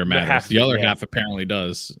longer matters. The other half apparently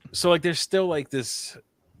does. So there's still this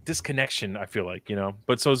disconnection, I feel like,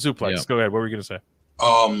 But so Zuplex, go ahead. What were you going to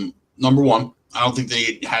say? Number one, I don't think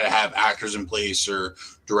they had to have actors in place or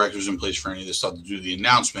directors in place for any of this stuff to do the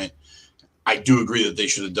announcement. I do agree that they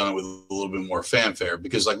should have done it with a little bit more fanfare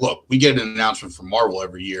because, look, we get an announcement from Marvel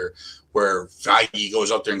every year where Feige goes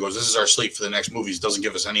up there and goes, "This is our slate for the next movies." Doesn't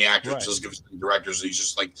give us any actors, doesn't give us any directors. He's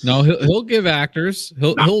just no, he'll give actors.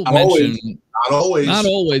 He'll mention not always,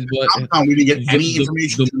 but we didn't get any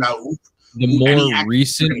information about the more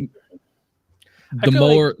recent. The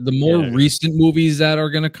more recent movies that are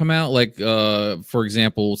going to come out, for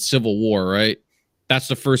example, Civil War, right? That's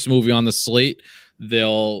the first movie on the slate.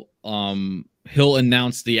 He'll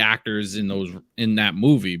announce the actors in that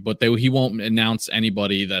movie, but he won't announce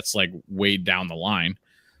anybody that's way down the line.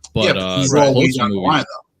 But he's way down the line,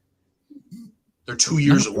 though. They're 2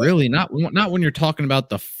 years away. Really, not when you're talking about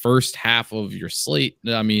the first half of your slate.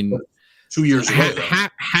 I mean, 2 years away.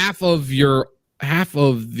 Half of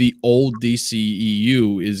the old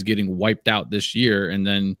DCEU is getting wiped out this year, and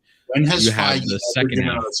then when has you have the second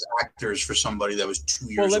half actors for somebody that was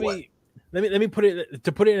 2 years away. Let me put it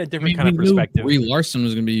in a different kind of perspective. Brie Larson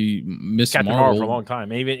was going to be Miss Captain Marvel for a long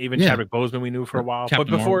time. Even Chadwick Boseman we knew for a while. Captain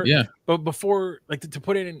but before, to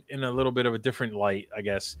put it in a little bit of a different light, I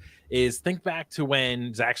guess, is think back to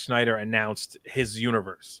when Zack Snyder announced his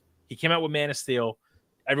universe. He came out with Man of Steel.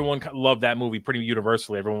 everyone loved that movie pretty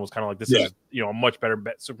universally. Everyone was kind of like, this is, you know, a much better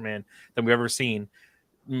Superman than we've ever seen.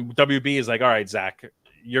 WB is like, all right, Zach,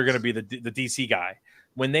 you're going to be the DC guy.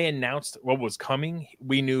 When they announced what was coming,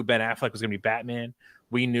 we knew Ben Affleck was going to be Batman.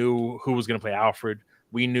 We knew who was going to play Alfred.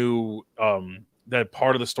 We knew that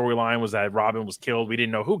part of the storyline was that Robin was killed. We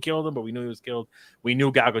didn't know who killed him, but we knew he was killed. We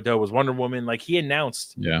knew Gal Gadot was Wonder Woman. Like, he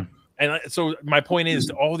announced. Yeah. And so my point is,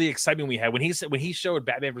 all the excitement we had when he showed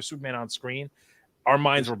Batman vs Superman on screen, our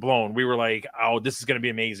minds were blown. We were like, "Oh, this is going to be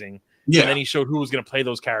amazing." Yeah. And then he showed who was going to play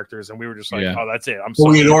those characters, and we were just like, "Oh, that's it."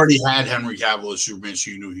 We had already had Henry Cavill as Superman, so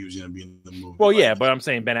you knew he was going to be in the movie. Well, yeah, but I'm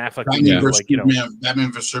saying Ben Affleck.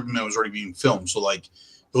 Batman vs Superman was already being filmed, so like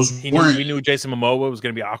we knew Jason Momoa was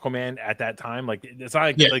going to be Aquaman at that time. Like, it's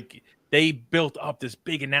not like they built up this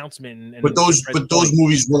big announcement. But those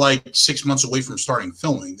movies were like 6 months away from starting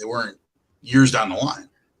filming. They weren't years down the line.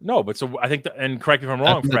 No, but so I think, and correct me if I'm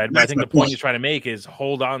wrong, Fred, but I think the point you're trying to make is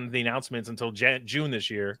hold on to the announcements until June this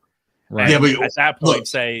year. Right. Yeah, but at that point,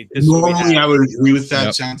 say this. Normally, I would agree with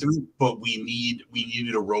that sentiment, but we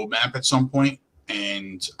needed a roadmap at some point,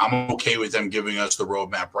 and I'm okay with them giving us the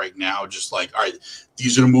roadmap right now. Just like, all right,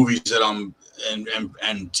 these are the movies that I'm and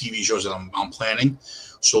TV shows that I'm planning.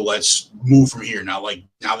 So let's move from here. Now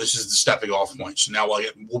this is the stepping off point. So now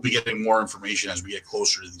we'll be getting more information as we get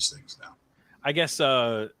closer to these things now. I guess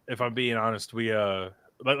if I'm being honest, we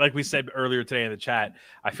like we said earlier today in the chat,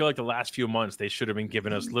 I feel like the last few months they should have been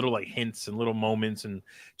giving us little like hints and little moments and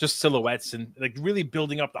just silhouettes and like really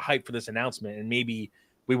building up the hype for this announcement. And maybe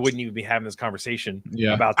we wouldn't even be having this conversation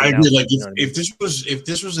about the announcement. Like if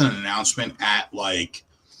this was an announcement at like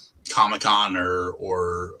Comic-Con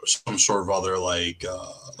or some sort of other like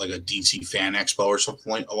a DC fan expo or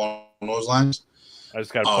something along those lines. I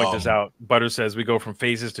just got to point this out. Butter says we go from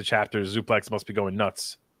phases to chapters. Zuplex must be going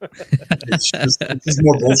nuts. It's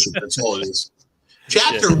more bullshit. That's all it is.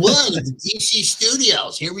 Chapter 1 of the DC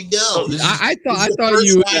Studios. Here we go. I thought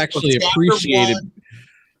you would actually appreciate it.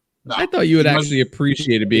 No, I thought you would actually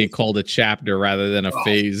appreciate it being called a chapter rather than a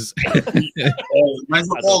phase. Might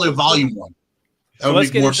call it volume 1. So let's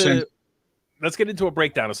get into a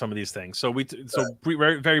breakdown of some of these things.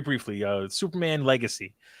 Very, very briefly, Superman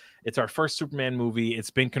Legacy. It's our first Superman movie.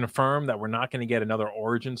 It's been confirmed that we're not going to get another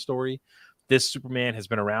origin story. This Superman has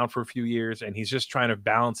been around for a few years, and he's just trying to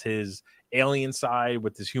balance his alien side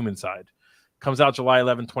with his human side. Comes out July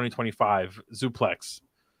 11, 2025. Zuplex.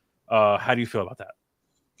 How do you feel about that?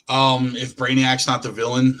 If Brainiac's not the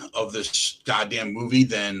villain of this goddamn movie,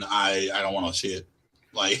 then I don't want to see it.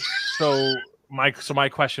 Like my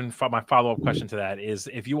follow-up question to that is,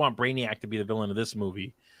 if you want Brainiac to be the villain of this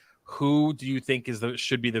movie, who do you think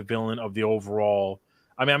should be the villain of the overall?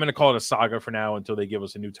 I mean, I'm going to call it a saga for now until they give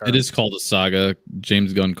us a new term. It is called a saga.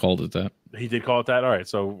 James Gunn called it that. He did call it that? All right.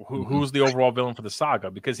 So who's the overall villain for the saga?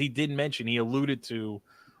 Because he alluded to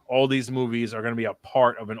all these movies are going to be a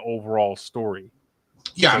part of an overall story.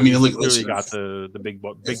 Yeah, so I mean, listen, got the big.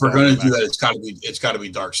 If we're going to do that, it's got to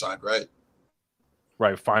be Darkseid, right?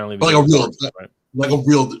 Right. Finally, like a real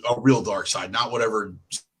Darkseid, not whatever.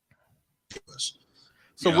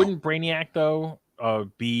 So wouldn't Brainiac though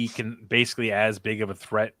be basically as big of a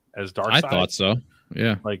threat as Darkseid? I thought so.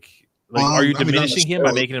 Yeah. Like are you diminishing him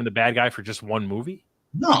by making him the bad guy for just one movie?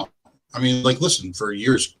 No. I mean, like, listen, for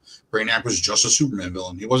years, Brainiac was just a Superman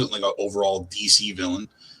villain. He wasn't like an overall DC villain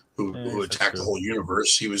who attacked the whole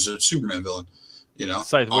universe. He was a Superman villain. You know.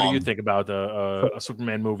 Scythe, what do you think about a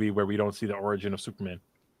Superman movie where we don't see the origin of Superman?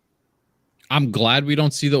 I'm glad we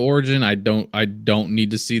don't see the origin. I don't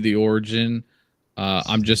need to see the origin.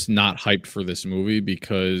 I'm just not hyped for this movie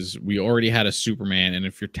because we already had a Superman, and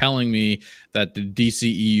if you're telling me that the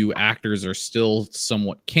DCEU actors are still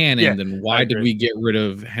somewhat canon, then why did we get rid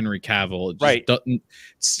of Henry Cavill? It just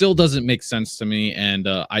still doesn't make sense to me, and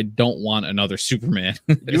I don't want another Superman.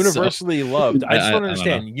 Universally loved. I just want to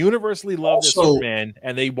understand. Universally loved this Superman,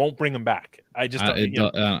 and they won't bring him back. I just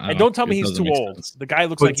don't. And don't tell me he's too old. Sense. The guy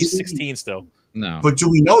looks like he's 16 still. No. But do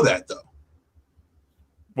we know that though?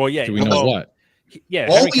 Well, yeah. Do we know what?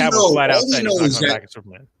 Yeah, Henry Cavill flat out said he's not coming back as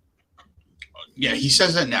Superman. Yeah, he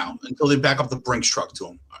says that now until they back up the Brinks truck to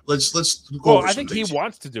him. Let's go. Well, I think he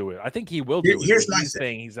wants to do it. I think he will do it. Here's my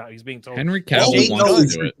thing. He's being told. Henry Cavill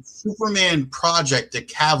wants to do it. The Superman project that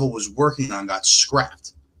Cavill was working on got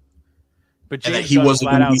scrapped. But James Gunn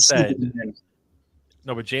flat out said.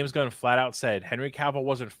 No, but James Gunn flat out said Henry Cavill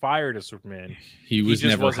wasn't fired as Superman. He just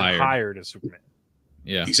never wasn't hired as Superman.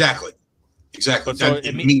 Yeah, exactly. But so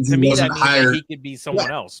it means to me that he could be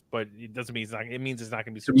someone else, but it doesn't mean it means it's not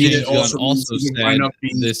going to be Superman. James Gunn also said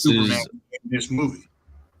this movie.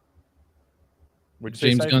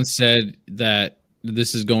 James Gunn said that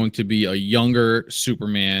this is going to be a younger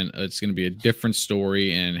Superman. It's going to be a different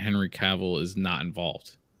story, and Henry Cavill is not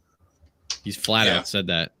involved. He's flat out said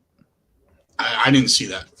that. I didn't see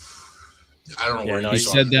that. I don't know where he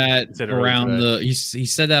said that around he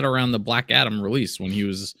said that around the Black Adam release when he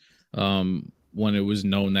was when it was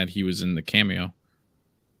known that he was in the cameo.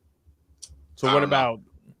 So what about?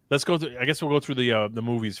 Let's go through. I guess we'll go through the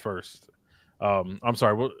movies first. I'm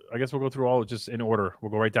sorry. I guess we'll go through all just in order.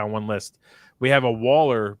 We'll go right down one list. We have a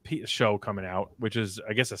Waller show coming out, which is,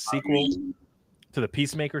 I guess, a sequel to the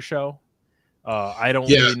Peacemaker show. I don't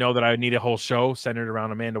really know that I need a whole show centered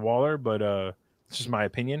around Amanda Waller, but it's just my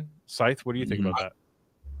opinion. Scythe, what do you think about that?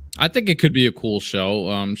 I think it could be a cool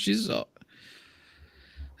show. She's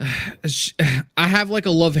I have like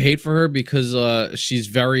a love-hate for her because she's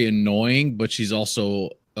very annoying, but she's also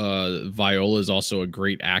Viola is also a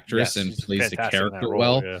great actress and plays the character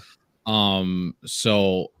well.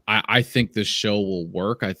 So I think this show will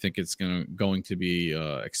work. I think it's going to be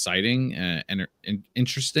exciting and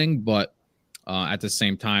interesting, but at the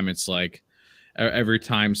same time, it's like every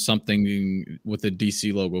time something with the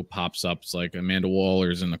DC logo pops up, it's like Amanda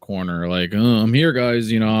Waller's in the corner, like, oh, I'm here, guys.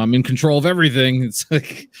 You know, I'm in control of everything. It's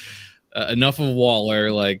like enough of Waller.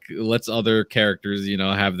 Like, let's other characters, you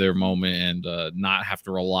know, have their moment and not have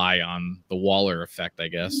to rely on the Waller effect, I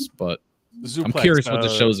guess. But Zuplex, I'm curious what the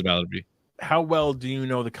show's about to be. How well do you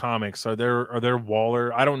know the comics? Are there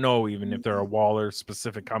Waller? I don't know even if there are Waller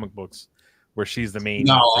specific comic books where she's the main.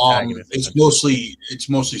 No, it's mostly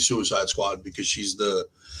Suicide Squad because she's the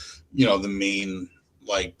main,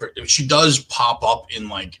 like, she does pop up in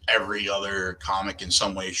like every other comic in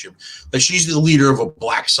some way. She's the leader of a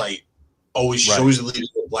black site. She's always the leader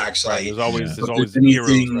of a black site. Right. There's always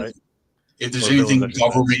heroes, right? If there's anything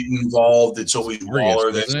government involved, it's always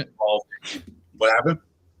Waller that's involved. What happened?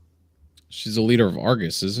 She's a leader of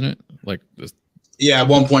Argus, isn't it? Like this. Yeah, at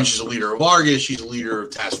one point she's a leader of Argus. She's a leader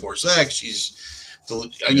of Task Force X. She's, in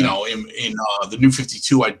the New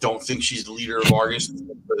 52, I don't think she's the leader of Argus.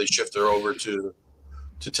 Where they shift her over to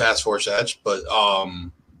Task Force X. But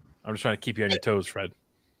I'm just trying to keep you on your toes, Fred.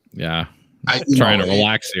 Yeah, I'm trying to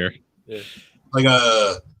relax here. Yeah. Like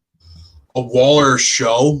a Waller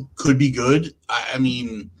show could be good. I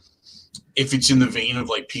mean, if it's in the vein of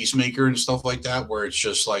like Peacemaker and stuff like that, where it's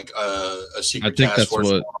just like a secret task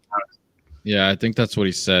force. Yeah, I think that's what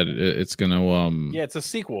he said. It's gonna it's a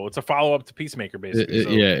sequel. It's a follow up to Peacemaker,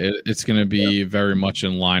 basically. It's gonna be very much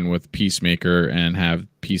in line with Peacemaker and have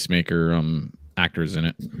Peacemaker actors in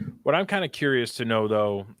it. What I'm kind of curious to know,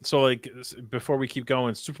 though, so like before we keep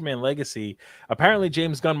going, Superman Legacy. Apparently,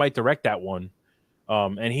 James Gunn might direct that one,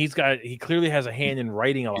 and he clearly has a hand in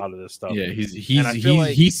writing a lot of this stuff. Yeah,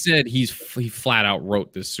 he said he flat out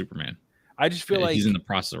wrote this Superman. I just feel like he's in the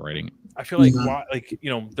process of writing it. I feel like,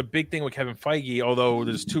 the big thing with Kevin Feige, although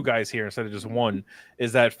there's two guys here instead of just one,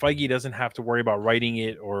 is that Feige doesn't have to worry about writing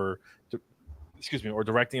it or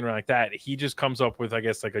directing it or like that. He just comes up with, I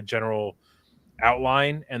guess, like a general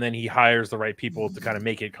outline, and then he hires the right people to kind of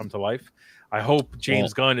make it come to life. I hope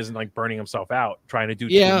James Gunn isn't like burning himself out trying to do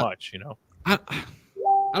too much,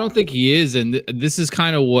 I don't think he is, and this is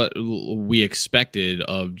kind of what we expected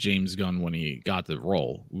of James Gunn when he got the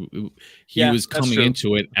role. He was coming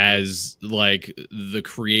into it as like the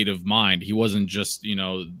creative mind. He wasn't just,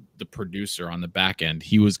 the producer on the back end.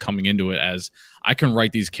 He was coming into it as, I can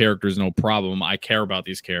write these characters, no problem. I care about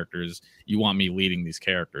these characters. You want me leading these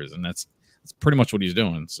characters, and that's pretty much what he's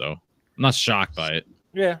doing. So I'm not shocked by it.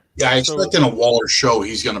 Yeah. I expect in a Waller show,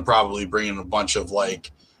 he's going to probably bring in a bunch of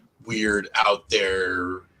like weird out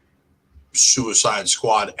there Suicide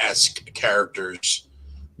Squad-esque characters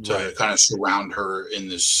to kind of surround her in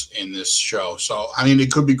this show. So I mean,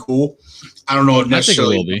 it could be cool. I don't know if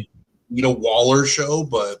necessarily I think it will be. Waller show,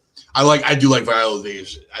 but I do like Viola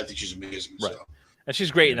Davis. I think she's amazing. Right. So. And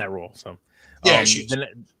she's great in that role. So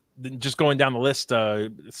then just going down the list,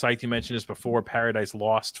 Scythe, you mentioned this before, Paradise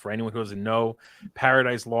Lost. For anyone who doesn't know,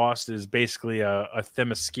 Paradise Lost is basically a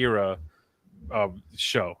Themyscira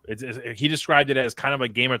show. He described it as kind of a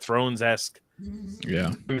Game of Thrones-esque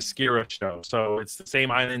Themyscira show. So it's the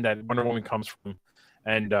same island that Wonder Woman comes from.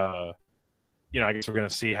 And, I guess we're going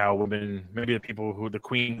to see how women, maybe the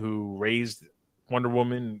queen who raised Wonder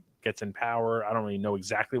Woman gets in power. I don't really know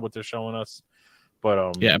exactly what they're showing us.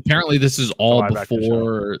 But apparently this is all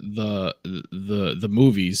before the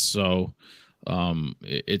movies, so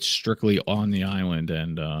it's strictly on the island,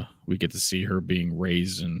 and we get to see her being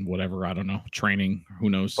raised and whatever, I don't know, training,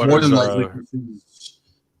 who knows. More than likely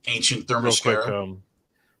ancient Themyscira.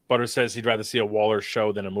 Butter says he'd rather see a Waller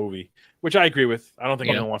show than a movie, which I agree with. I don't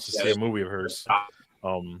think anyone wants to see a movie of hers.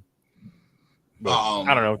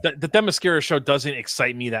 I don't know. The Themyscira show doesn't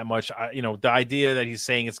excite me that much. The idea that he's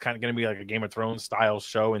saying it's kind of going to be like a Game of Thrones style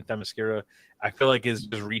show in Themyscira, I feel like is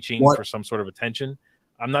just reaching for some sort of attention.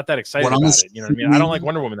 I'm not that excited about it. You know what I mean? I don't like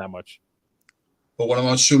Wonder Woman that much. But what I'm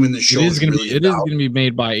assuming the show is going to be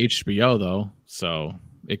made by HBO though, so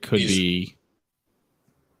it could be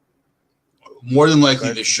more than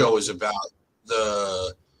likely. The show is about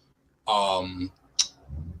the Themyscira.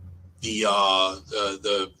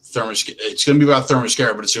 It's going to be about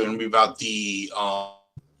Themyscira, but it's going to be about the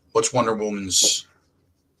what's Wonder Woman's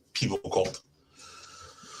people called?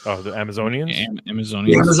 Oh, the Amazonians. Amazonians.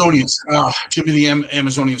 The Amazonians. It's going to be the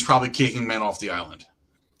Amazonians probably kicking men off the island.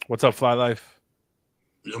 What's up, Fly Life?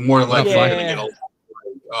 More than likely, we're going to get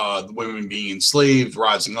the women being enslaved,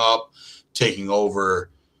 rising up, taking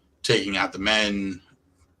over, taking out the men,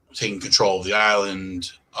 taking control of the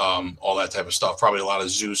island. All that type of stuff. Probably a lot of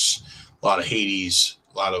Zeus, a lot of Hades,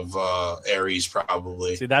 a lot of Ares,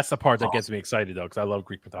 probably. See, that's the part that gets me excited, though, because I love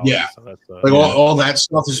Greek mythology. Yeah, so that's, all that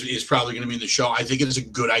stuff is probably going to be in the show. I think it is a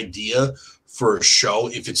good idea for a show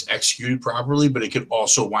if it's executed properly, but it could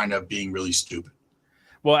also wind up being really stupid.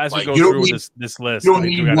 Well, as we go through this list, you don't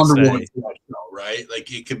need Wonder Woman for that show, right?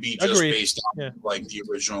 Like it could be just based on like the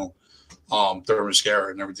original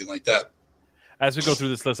Themyscira and everything like that. As we go through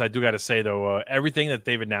this list, I do got to say, though, everything that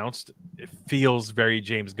they've announced, it feels very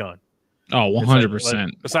James Gunn. Oh,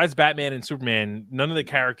 100%. Besides Batman and Superman, none of the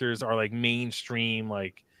characters are like mainstream,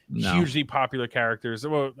 hugely popular characters.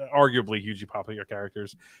 Well, arguably hugely popular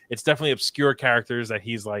characters. It's definitely obscure characters that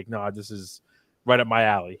he's like, no, this is right up my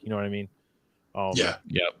alley. You know what I mean? Yeah.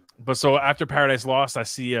 But so after Paradise Lost, I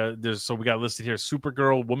see we got listed here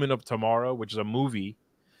Supergirl, Woman of Tomorrow, which is a movie.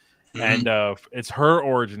 And it's her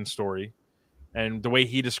origin story. And the way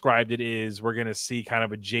he described it is we're going to see kind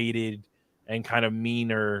of a jaded and kind of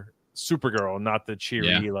meaner Supergirl, not the cheery,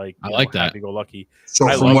 I like that. happy-go-lucky. So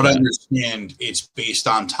from what I understand, it's based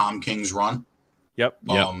on Tom King's run. Yep.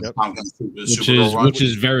 Tom King's which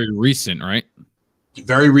is very recent, right?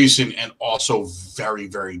 Very recent and also very,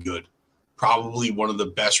 very good. Probably one of the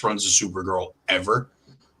best runs of Supergirl ever.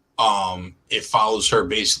 It follows her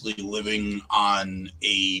basically living on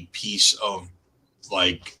a piece of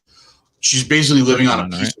she's basically living on a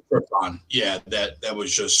piece of Krypton. Yeah, that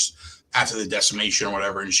was just after the decimation or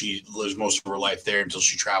whatever, and she lives most of her life there until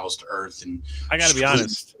she travels to Earth. And I got to be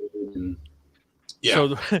honest.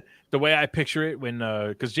 So the way I picture it, when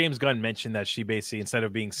because James Gunn mentioned that she basically, instead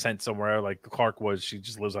of being sent somewhere like Clark was, she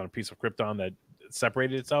just lives on a piece of Krypton that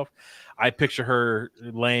separated itself. I picture her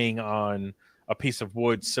laying on a piece of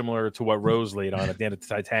wood similar to what Rose laid on at the end of the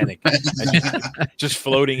Titanic, and just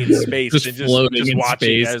floating in space, and just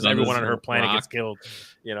watching as everyone on her planet gets killed.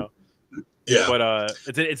 Yeah, but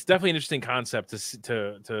it's definitely an interesting concept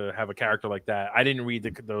to have a character like that. I didn't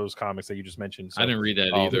read those comics that you just mentioned. So, I didn't read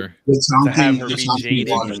that either. To have her be jaded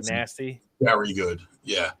and nasty, very good.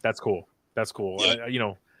 Yeah, that's cool.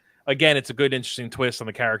 Yeah. Again, it's a good, interesting twist on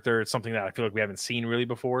the character. It's something that I feel like we haven't seen really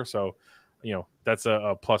before. So, that's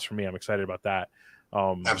a plus for me. I'm excited about that.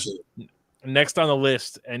 Absolutely. Next on the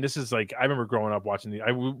list, and this is I remember growing up watching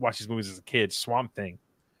I watched these movies as a kid. Swamp Thing.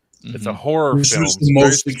 Mm-hmm. It's a horror film. This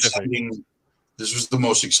was the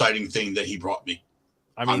most exciting thing that he brought me.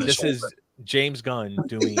 I mean, this is James Gunn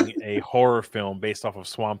doing a horror film based off of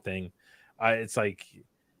Swamp Thing. It's they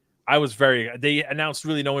announced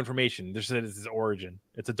really no information. They said it's his origin.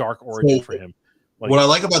 It's a dark origin for him. What I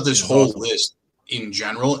like about this whole list in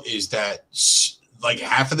general is that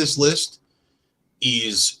half of this list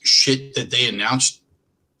is shit that they announced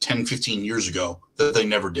 10, 15 years ago that they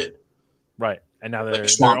never did. Right. And now they're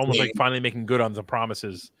almost finally making good on the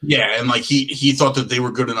promises. Yeah, and he thought that they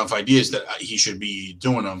were good enough ideas that he should be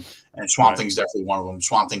doing them. And Swamp Thing's definitely one of them.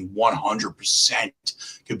 Swamp Thing 100%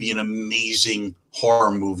 could be an amazing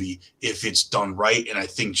horror movie if it's done right. And I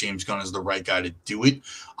think James Gunn is the right guy to do it.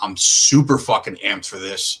 I'm super fucking amped for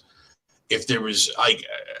this. If there was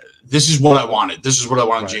this is what I wanted. This is what I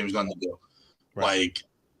wanted James Gunn to do. Right.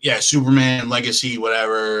 Superman, Legacy,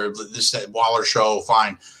 whatever. That Waller show,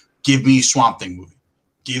 fine. Give me a Swamp Thing movie.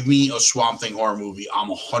 Give me a Swamp Thing horror movie.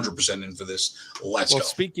 I'm 100% in for this. Let's go.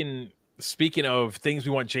 Speaking of things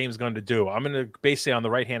we want James Gunn to do, I'm going to basically on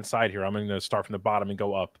the right-hand side here, I'm going to start from the bottom and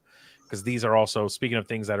go up because these are also, speaking of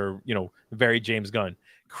things that are, very James Gunn.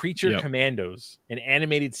 Creature Commandos, an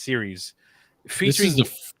animated series featuring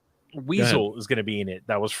Weasel is going to be in it.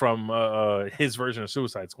 That was from his version of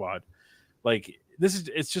Suicide Squad.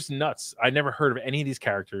 it's just nuts. I never heard of any of these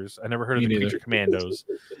characters. I never heard of the Creature Commandos,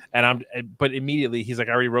 but immediately he's like,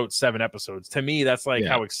 I already wrote 7 episodes. To me, that's like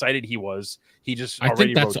how excited he was. He just I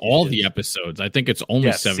think that's all the episodes. I think it's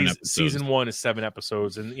only 7 episodes. Season 1 is 7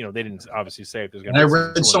 episodes, and they didn't obviously say if there's going to. And I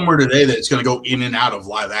read somewhere today that it's going to go in and out of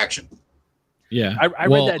live action. Yeah, I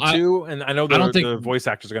read that too, and I know the voice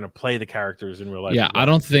actors are going to play the characters in real life. Yeah, I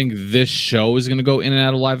don't think this show is going to go in and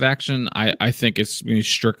out of live action. I think it's going to be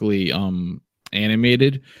strictly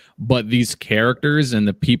animated, but these characters and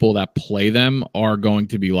the people that play them are going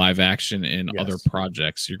to be live action in other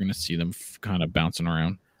projects. You're going to see them kind of bouncing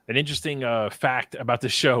around. An interesting fact about the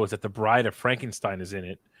show is that the Bride of Frankenstein is in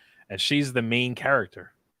it, and she's the main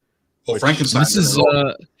character. Well, Frankenstein.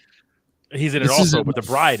 He's in it also, but the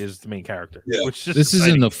bride is the main character. Yeah. Which is this is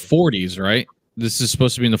in the 40s, right? This is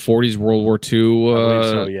supposed to be in the 40s, World War II.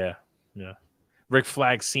 So yeah. Rick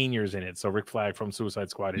Flag Sr.'s in it. So Rick Flag from Suicide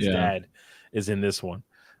Squad, his dad, is in this one.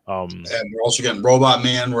 And we're also getting Robot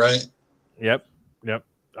Man, right? Yep.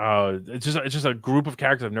 It's just a group of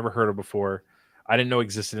characters I've never heard of before. I didn't know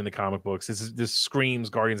existed in the comic books. This screams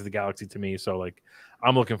Guardians of the Galaxy to me. So like,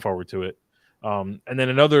 I'm looking forward to it. And then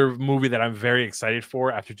another movie that I'm very excited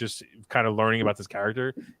for after just kind of learning about this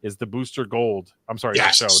character is the Booster Gold. I'm sorry,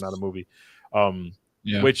 the show, not a movie.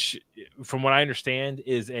 Which, from what I understand,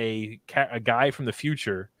 is a guy from the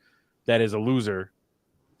future that is a loser.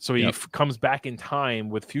 So he comes back in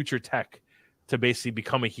time with future tech to basically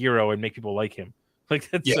become a hero and make people like him. Like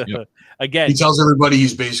that's again, he tells everybody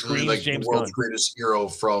he's basically like James the world's Gunn. greatest hero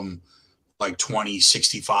from like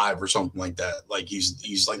 2065 or something like that. Like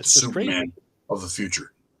he's like the Superman. Crazy. Of the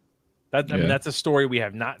future. I mean, that's a story we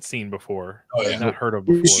have not seen before. Not heard of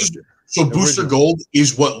before. So Booster Gold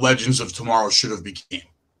is what Legends of Tomorrow should have became.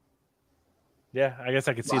 Yeah, I guess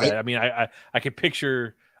I could see that. I mean, I could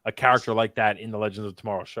picture a character like that in the Legends of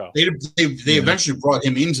Tomorrow show. They eventually brought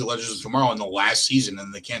him into Legends of Tomorrow in the last season,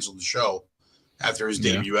 and they canceled the show after his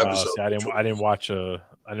debut episode. See, I didn't watch in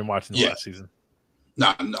the last season.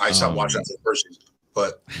 No, I stopped watching after the first season.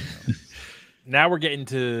 But now we're getting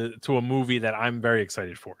to a movie that I'm very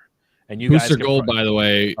excited for. And Booster Gold, by the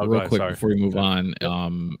way, real quick before we move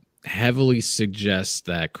on, heavily suggests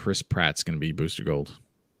that Chris Pratt's going to be Booster Gold.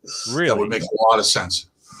 Really? That would make a lot of sense.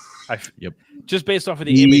 Just based off of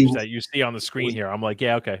the image that you see on the screen here, I'm like,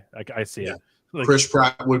 yeah, okay, I see it. Like, Chris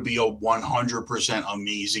Pratt would be a 100%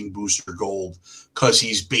 amazing Booster Gold because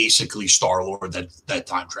he's basically Star-Lord that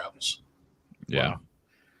time travels. Yeah. Wow.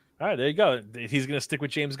 All right, there you go. He's going to stick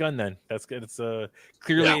with James Gunn then. That's good. It's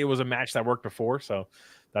clearly it was a match that worked before, so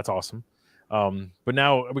that's awesome. But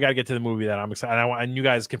now we got to get to the movie that I'm excited. And you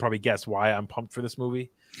guys can probably guess why I'm pumped for this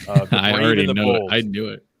movie. I already know it. I knew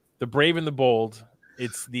it. The Brave and the Bold.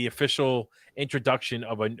 It's the official introduction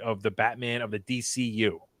of the Batman of the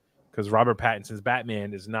DCU, because Robert Pattinson's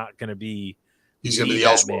Batman is not going to be. He's going to be the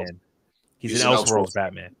Elseworlds. He's an Elseworlds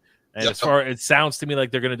Batman. And as far it sounds to me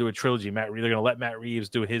like they're going to do a trilogy. They're going to let Matt Reeves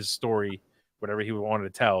do his story, whatever he wanted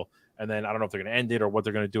to tell, and then I don't know if they're going to end it or what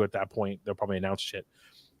they're going to do at that point. They'll probably announce shit.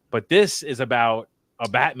 But this is about a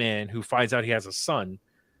Batman who finds out he has a son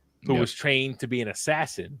who was trained to be an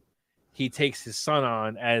assassin. He takes his son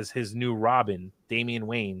on as his new Robin, Damian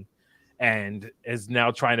Wayne, and is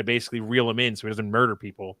now trying to basically reel him in so he doesn't murder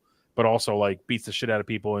people, but also like beats the shit out of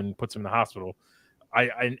people and puts him in the hospital.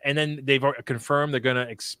 And then they've confirmed they're going to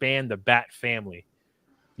expand the Bat family.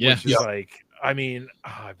 Which is like, I mean,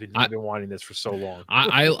 I've been wanting this for so long.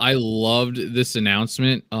 I loved this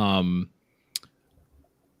announcement,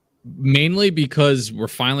 mainly because we're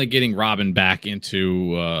finally getting Robin back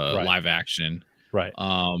into live action, right?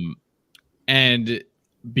 And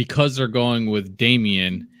because they're going with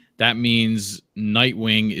Damian, that means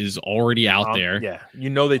Nightwing is already out there. Yeah,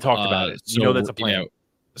 they talked about it. So, that's a plan.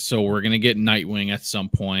 So we're gonna get Nightwing at some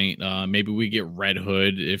point. Maybe we get Red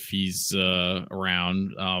Hood if he's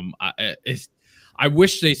around. I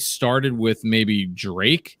wish they started with maybe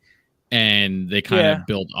Drake, and they kind of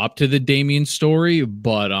build up to the Damian story.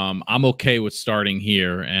 But I'm okay with starting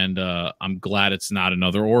here, and I'm glad it's not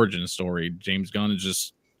another origin story. James Gunn is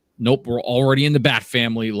just nope. We're already in the Bat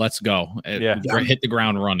family. Let's go. Hit the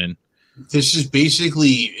ground running. This is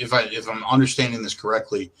basically, if I'm understanding this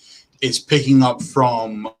correctly, it's picking up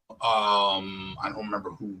from I don't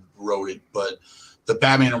remember who wrote it, but the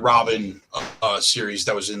Batman and Robin series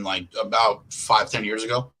that was in like about 5-10 years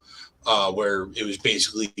ago, where it was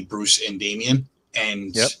basically Bruce and Damian,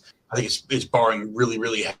 and I think it's borrowing really,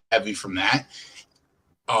 really heavy from that.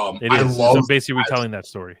 I love so basically retelling that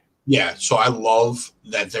story. Yeah, so I love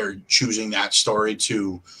that they're choosing that story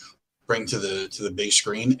to bring to the big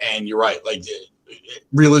screen. And you're right, like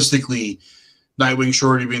realistically, Nightwing should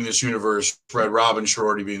already be in this universe. Red Robin should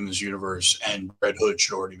already be in this universe, and Red Hood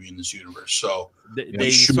should already be in this universe. So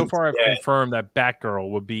they so far have confirmed that Batgirl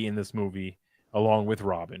will be in this movie along with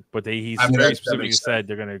Robin, but he's very specifically said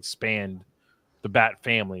they're going to expand the Bat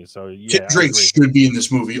family. So yeah, Tim Drake should be in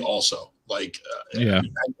this movie also. Like, yeah,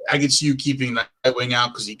 I could see you keeping Nightwing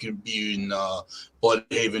out because he could be in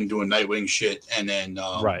Bloodhaven doing Nightwing shit, and then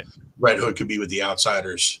Red Hood could be with the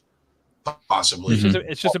Outsiders, possibly.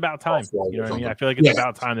 It's just about time. You know what I mean? I feel like it's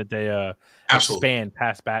about time that they expand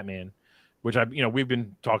past Batman, which we've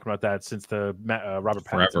been talking about that since the Robert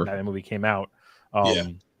Pattinson Batman movie came out.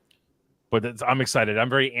 But I'm excited. I'm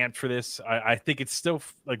very amped for this. I think it's still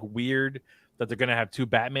like weird that they're going to have two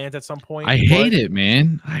Batmans at some point. I hate it,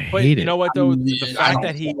 man. I hate it. You know what, though? The fact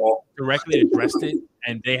that he directly addressed it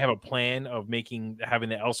and they have a plan of having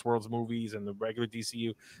the Elseworlds movies and the regular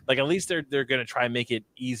DCU, like at least they're going to try and make it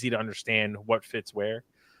easy to understand what fits where.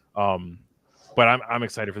 But I'm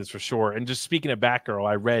excited for this for sure. And just speaking of Batgirl,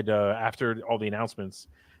 I read after all the announcements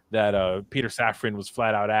that Peter Safran was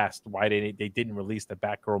flat out asked why they didn't release the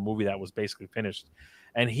Batgirl movie that was basically finished.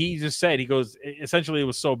 And he just said, he goes, essentially it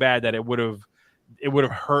was so bad that it would have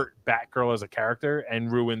hurt Batgirl as a character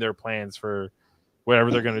and ruined their plans for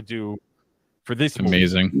whatever they're going to do for this movie.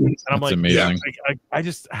 Amazing. And I'm That's amazing. I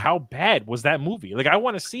just, how bad was that movie? Like, I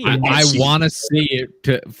want to see it. I want to see it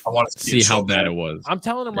to see how bad it was. I'm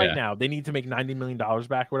telling them right now, they need to make $90 million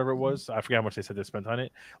back, whatever it was. I forget how much they said they spent on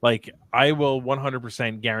it. Like, I will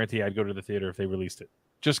 100% guarantee I'd go to the theater if they released it,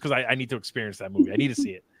 just because I need to experience that movie. I need to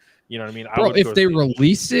see it. You know what I mean? Bro, if they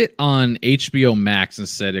release it on HBO Max and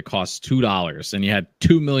said it costs $2 and you had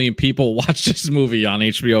 2 million people watch this movie on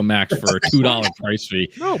HBO Max for a $2 price fee.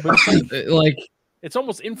 No, but it's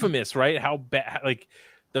almost infamous, right? How bad, like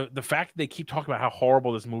the fact that they keep talking about how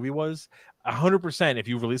horrible this movie was. 100%, if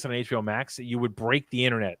you release it on HBO Max, you would break the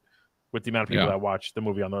internet with the amount of people that watch the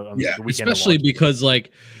movie on the weekend. Especially because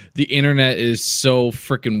like the internet is so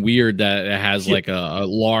freaking weird that it has like a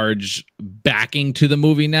large backing to the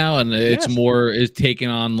movie now, and it's taking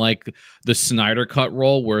on like the Snyder cut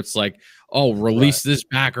role where it's like, oh, release this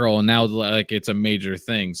Batgirl, and now like it's a major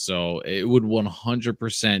thing. So it would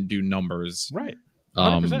 100% do numbers. Right.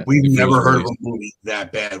 We've never heard of a movie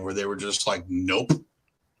that bad where they were just like, nope.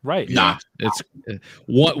 Right. Nah, it's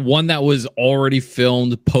one that was already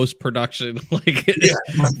filmed post-production, like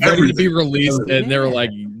ready to be released, and they were like,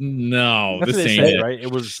 "No, that's this ain't it." Right? It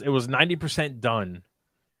was 90% done.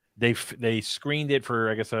 They screened it for,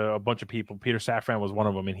 I guess, a bunch of people. Peter Safran was one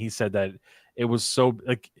of them, and he said that it was so,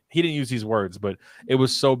 like, he didn't use these words, but it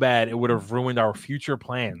was so bad it would have ruined our future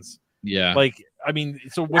plans. Yeah. Like, I mean,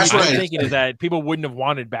 so what I'm thinking is that people wouldn't have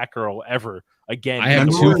wanted Batgirl ever again. I have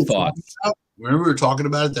two thoughts. Remember we were talking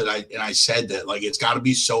about it I said that like it's got to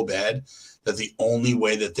be so bad that the only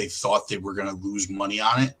way that they thought they were going to lose money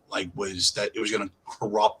on it was that it was going to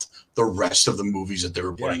corrupt the rest of the movies that they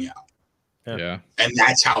were putting out. Yeah. And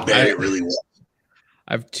that's how bad it really was.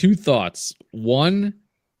 I have two thoughts. One,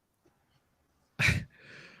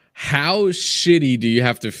 how shitty do you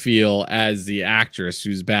have to feel as the actress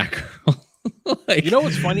who's Batgirl? Like, you know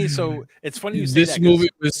what's funny? So it's funny you say this movie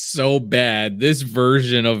was so bad. This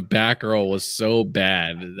version of Batgirl was so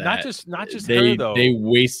bad that not just they her though. They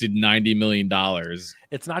wasted $90 million.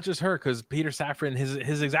 It's not just her, because Peter Safran,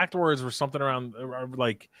 his exact words were something around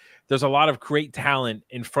like, there's a lot of great talent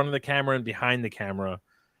in front of the camera and behind the camera,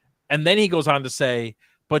 and then he goes on to say,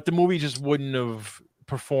 but the movie just wouldn't have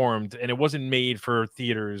performed, and it wasn't made for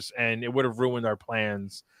theaters, and it would have ruined our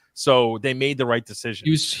plans. So they made the right decision.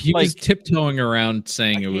 He was tiptoeing around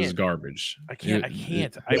saying it was garbage. I can't.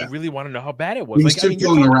 I really want to know how bad it was. He's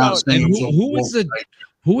tiptoeing around saying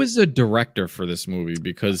who is the director for this movie?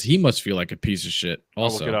 Because he must feel like a piece of shit.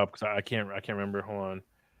 Also, I'll look it up because I can't remember. Hold on,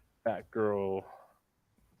 Batgirl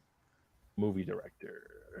movie director.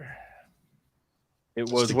 It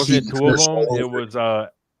wasn't it two of them? It was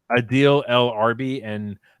Adil El Arbi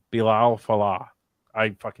and Bilal Fallah.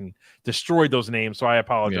 I fucking destroyed those names, so I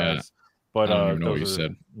apologize. But I don't even know what you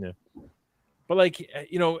said. Yeah. But like,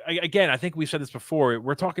 you know, again, I think we've said this before.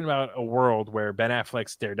 We're talking about a world where Ben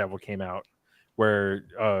Affleck's Daredevil came out, where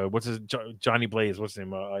Johnny Blaze, what's his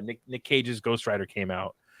name? Nick Cage's Ghost Rider came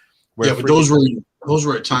out. But those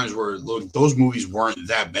were at times where those movies weren't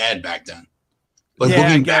that bad back then. Like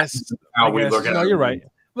I guess. No, you're right.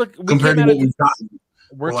 Look, compared to what we've gotten.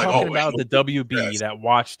 We're talking about the WB that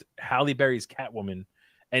watched Halle Berry's Catwoman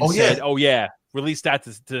and said, "Oh yeah, release that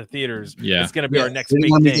to theaters. Yeah, it's going to be our next big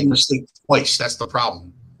thing." Make a mistake twice. That's the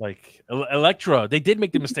problem. Like Elektra, they did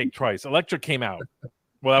make the mistake twice. Elektra came out.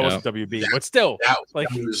 Well, that wasn't WB, but still, that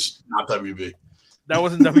was not WB. That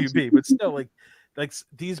wasn't WB, but still, like like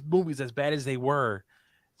these movies, as bad as they were,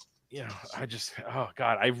 you know, oh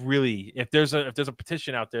God, if there's a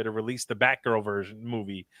petition out there to release the Batgirl version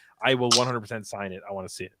movie, I will 100% sign it. I want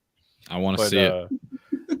to see it. I want to see it.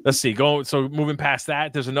 Let's see. So moving past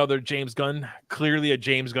that, there's another James Gunn, clearly a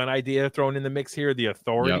James Gunn idea thrown in the mix here, The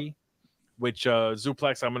Authority, which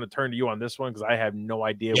Zuplex, I'm going to turn to you on this one because I have no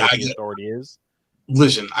idea what The Authority is.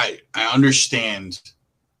 Listen, I understand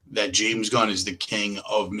that James Gunn is the king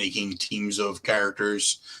of making teams of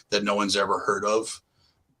characters that no one's ever heard of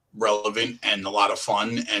relevant and a lot of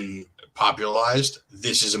fun and popularized.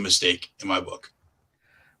 This is a mistake in my book.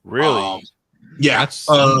 Really? Yeah, that's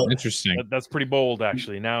interesting. That's pretty bold,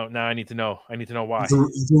 actually. Now I need to know. I need to know why.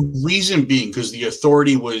 The reason being because The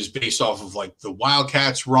Authority was based off of like the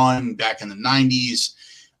Wildcats run back in the 90s.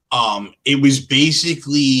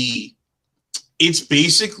 It's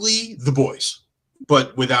basically The Boys,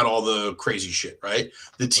 but without all the crazy shit, right?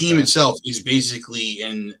 The team itself is basically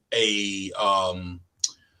in a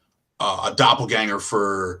doppelganger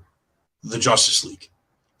for the Justice League.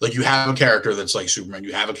 Like you have a character that's like Superman,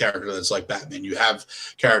 you have a character that's like Batman, you have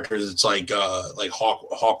characters that's like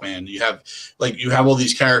Hawkman. You have all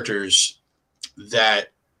these characters that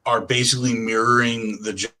are basically mirroring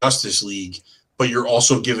the Justice League, but you're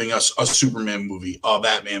also giving us a Superman movie, a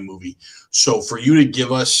Batman movie. So for you to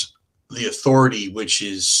give us The Authority, which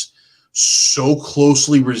is so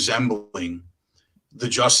closely resembling the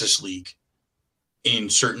Justice League in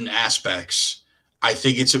certain aspects, I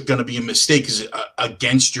think it's going to be a mistake because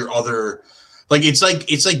against your other, like it's like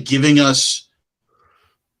giving us,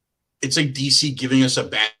 it's like DC giving us a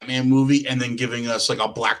Batman movie and then giving us like a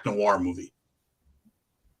Black Noir movie.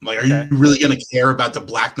 Like, are you really going to care about the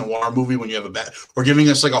Black Noir movie when you have or giving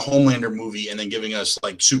us like a Homelander movie and then giving us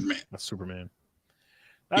like Superman? That's Superman.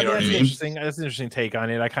 You know what I mean? Interesting. That's an interesting take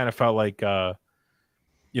on it. I kind of felt like, to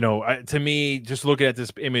me, just looking at this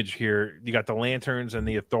image here, you got the Lanterns and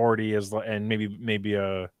the Authority and maybe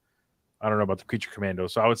I don't know about the Creature Commando.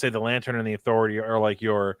 So I would say the Lantern and the Authority are like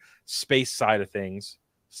your space side of things.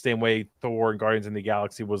 Same way Thor and Guardians of the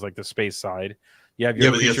Galaxy was like the space side. You have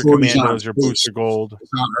your Creature Commandos, your Booster Gold.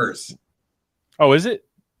 It's on Earth. Oh, is it?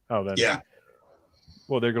 Oh, then yeah.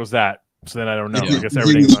 Well, there goes that. So then I don't know. I guess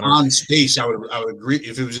everything's on space. I would agree.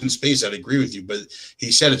 If it was in space, I'd agree with you. But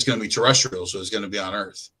he said it's going to be terrestrial, so it's going to be on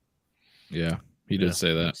Earth. Yeah, he did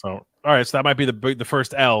say that. So all right, so that might be the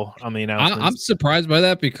first L on the announcement. I'm surprised by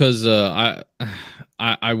that because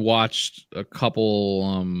I watched a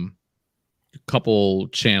couple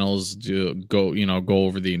channels go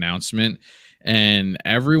over the announcement, and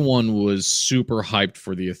everyone was super hyped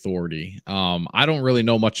for The Authority. I don't really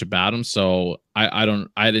know much about them, so I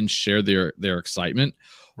didn't share their excitement.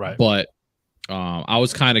 Right. But I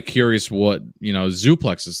was kind of curious what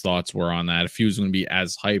Zuplex's thoughts were on that, if he was going to be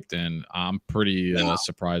as hyped, and I'm pretty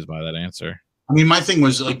surprised by that answer. I mean, my thing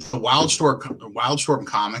was like the Wildstorm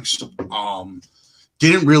comics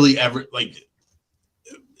didn't really ever like.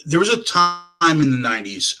 There was a time in the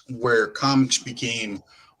 90s where comics became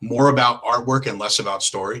more about artwork and less about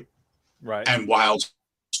story. Right. And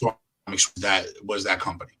Wildstorm Comics was that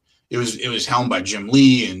company. It was helmed by Jim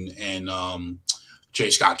Lee and J.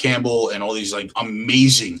 Scott Campbell and all these like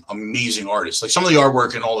amazing artists. Like some of the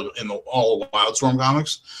artwork in all Wildstorm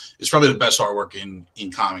comics is probably the best artwork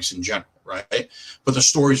in comics in general, right? But the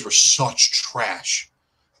stories were such trash.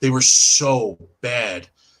 They were so bad.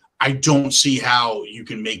 I don't see how you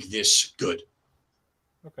can make this good.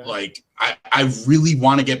 Okay. Like I really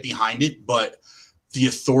want to get behind it, but The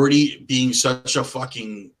Authority being such a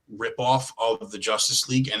fucking ripoff of the Justice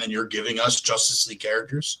League, and then you're giving us Justice League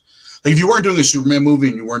characters. Like if you weren't doing a Superman movie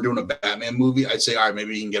and you weren't doing a Batman movie, I'd say, all right,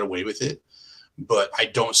 maybe you can get away with it. But I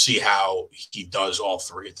don't see how he does all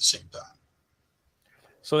three at the same time.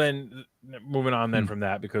 So then moving on then from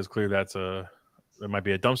that, because clearly there might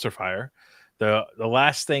be a dumpster fire. The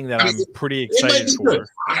last thing that I'm pretty excited for.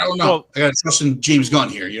 I don't know. Well, I got to trust in James Gunn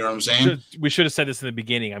here. You know what I'm saying? We should have said this in the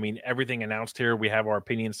beginning. I mean, everything announced here, we have our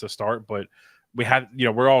opinions to start, but we have,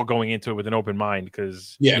 we're all going into it with an open mind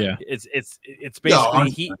because it's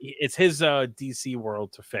basically it's his DC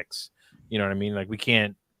world to fix. You know what I mean? Like we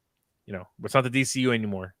can't, it's not the DCU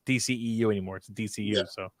anymore, DCEU anymore. It's DCU. Yeah.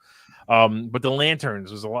 So, but the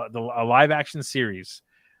Lanterns was a live action series.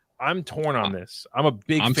 I'm torn on this. I'm a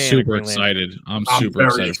big fan. I'm super excited. I'm super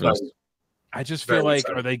excited for this. I just feel like,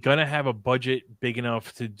 are they going to have a budget big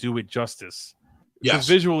enough to do it justice? Because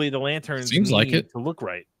visually, the Lanterns seems like it to look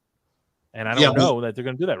right. And I don't know that they're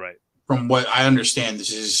going to do that right. From what I understand,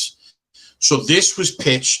 this was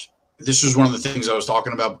pitched. This was one of the things I was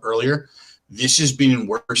talking about earlier. This has been in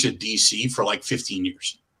works at DC for like 15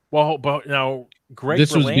 years. Well, but now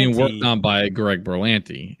this was being worked on by Greg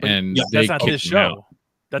Berlanti, and that's not his show.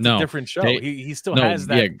 That's a different show. He still has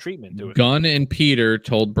that treatment to it. Gunn and Peter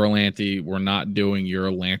told Berlanti, "We're not doing your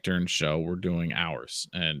Lantern show. We're doing ours,"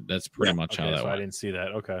 and that's pretty much how that went. I didn't see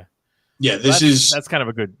that. Okay. Yeah, that's kind of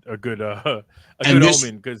a good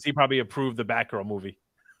omen, because he probably approved the Batgirl movie.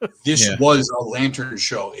 This was a Lantern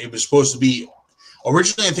show. It was supposed to be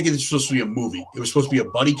originally. I think it was supposed to be a movie. It was supposed to be a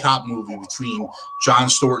buddy cop movie between Jon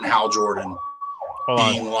Stewart and Hal Jordan. Hold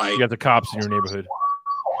on, you got the cops in your neighborhood.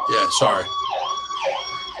 Yeah, sorry.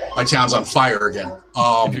 My town's on fire again.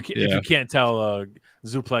 If you can't tell,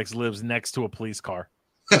 Zuplex lives next to a police car.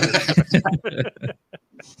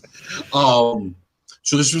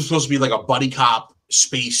 So this was supposed to be like a buddy cop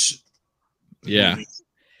space movie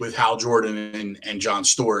with Hal Jordan and Jon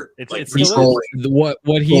Stewart. What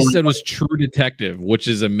he said was True Detective, which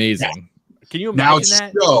is amazing. Yeah. Can you imagine now it's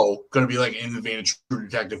that? Going to be like in the vein of True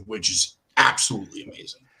Detective, which is absolutely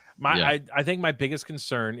amazing. I think my biggest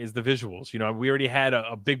concern is the visuals. You know, we already had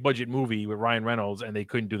a big budget movie with Ryan Reynolds, and they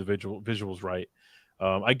couldn't do the visuals right.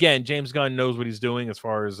 Again, James Gunn knows what he's doing as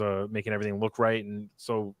far as making everything look right, and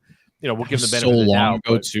so we'll give him the benefit of the doubt.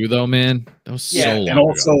 So long ago too, though, man. That was so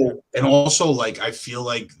long ago. And also, like, I feel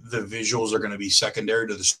like the visuals are going to be secondary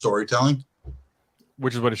to the storytelling,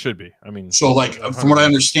 which is what it should be. I mean, so like from what I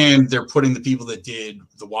understand, they're putting the people that did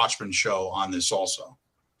the Watchmen show on this also.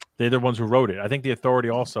 They're the ones who wrote it. I think the Authority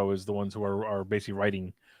also is the ones who are basically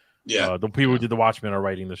writing. Yeah, the people who did the Watchmen are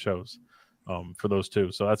writing the shows for those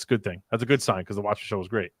two. So that's a good thing. That's a good sign, because the Watchmen show was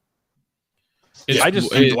great.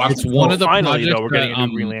 It's one of the finally though we're getting a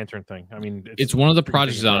new Green Lantern thing. I mean, it's one of the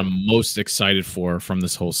projects that I'm most excited for from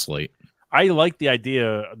this whole slate. I like the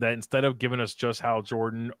idea that instead of giving us just Hal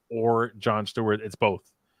Jordan or Jon Stewart, it's both.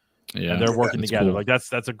 Yeah, and they're working together. Cool. Like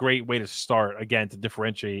that's a great way to start, again, to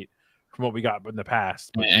differentiate from what we got in the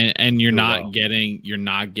past. And you're not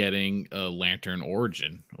getting a Lantern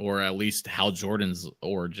origin, or at least Hal Jordan's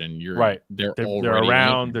origin. They're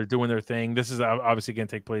around. They're doing their thing. This is obviously going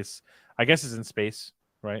to take place. I guess it's in space,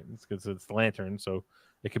 right? It's because it's the Lantern, so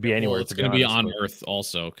it could be anywhere. Well, it's going to be on Earth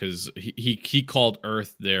also, because he called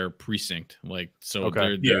Earth their precinct. Like, so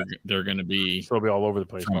they're going to be. So it'll be all over the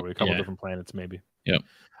place, probably a couple different planets, maybe. Yep.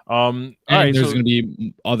 And there's going to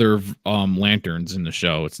be other Lanterns in the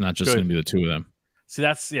show. It's not just going to be the two of them. See,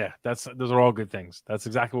 those are all good things. That's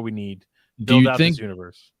exactly what we need. Build out this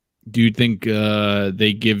universe. Do you think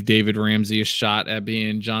they give David Ramsey a shot at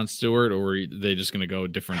being Jon Stewart, or are they just going to go a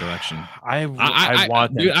different direction? I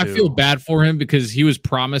want them to. I feel bad for him, because he was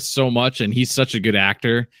promised so much, and he's such a good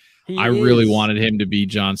actor. I really wanted him to be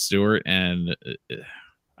Jon Stewart, and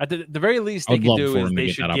at the very least they could do is they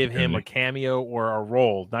should give him a cameo or a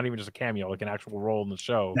role, not even just a cameo, like an actual role in the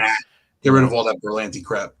show. Get rid of all that Berlanti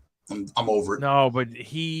crap. I'm over it. No, but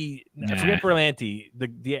forget Berlanti.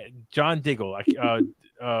 The John Diggle,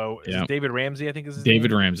 David Ramsey, I think is his name.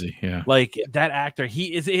 David Ramsey, yeah. Like that actor,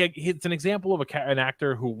 it's an example of an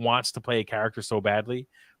actor who wants to play a character so badly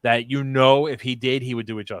that if he did, he would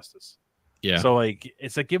do it justice. Yeah. So like,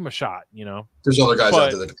 it's like, give him a shot. There's other guys out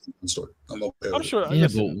there that can the story. I'm sure. Yeah,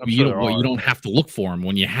 but you don't have to look for him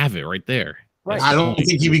when you have it right there. Right. I don't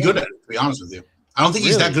think he'd be good at it, to be honest with you. I don't think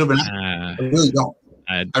he's that good of an actor. I really don't.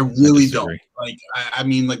 I really don't. Like, I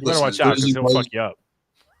mean, like, listen, watch out, because he'll fuck you up.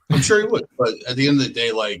 I'm sure he would, but at the end of the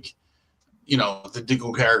day, like, the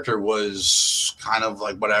Diggle character was kind of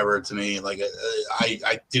like whatever to me. Like,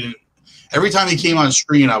 I didn't. Every time he came on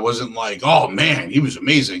screen, I wasn't like, oh man, he was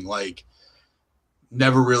amazing. Like,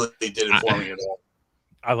 never really did it for me at all.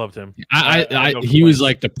 I loved him. He was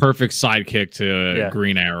like the perfect sidekick to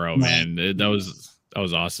Green Arrow, man. That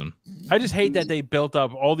was awesome. I just hate that they built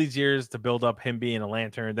up all these years to build up him being a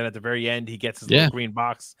Lantern. Then at the very end, he gets his little green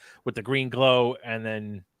box with the green glow, and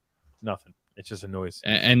then nothing. It's just a noise.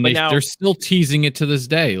 And they're still teasing it to this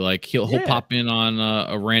day. Like he'll pop in on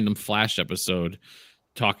a random Flash episode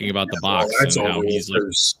talking about the box and how he's like,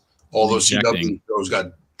 all those CW shows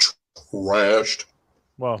got trashed.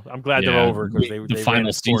 Well, I'm glad they're over, because the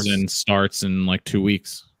final season starts in like 2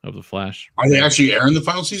 weeks of the Flash. Are they actually airing the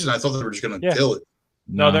final season? I thought they were just going to kill it.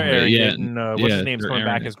 No, they're airing it. And what's his name's coming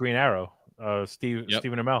back as Green Arrow? Stephen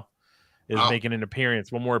Amell is making an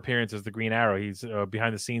appearance. One more appearance as the Green Arrow. He's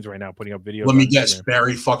behind the scenes right now, putting up videos. Let me guess.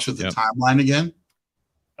 Barry fucks with the timeline again.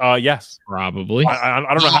 Yes, probably. I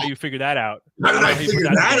don't know how you figured that out. How did I figure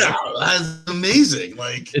that out? That's amazing.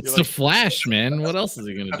 Like, it's the Flash, man. What else is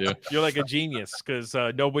he gonna do? You're like a genius, because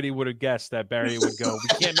nobody would have guessed that Barry would go, we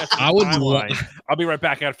can't mess with the timeline. I'll be right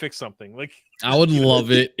back. I gotta fix something. Like, I would love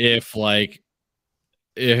it if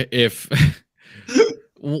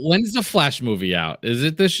When's the Flash movie out? Is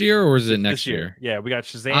it this year or is it next year? Yeah, we got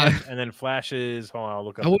Shazam and then Flash is. Hold on, I'll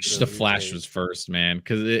look up. I wish the Flash was first, man,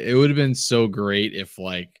 because it would have been so great if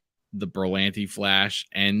like the Berlanti Flash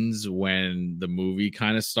ends when the movie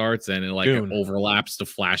kind of starts and it overlaps to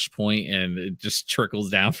Flashpoint and it just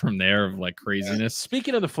trickles down from there of like craziness.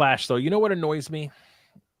 Speaking of the Flash, though, you know what annoys me?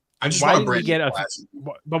 Why didn't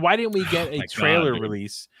we get a trailer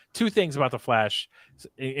release? Two things about the Flash,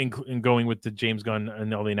 in going with the James Gunn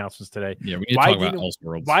and all the announcements today. Yeah, we need to talk about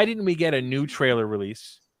Elseworlds. Why didn't we get a new trailer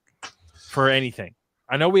release for anything?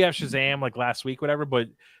 I know we have Shazam like last week, whatever, but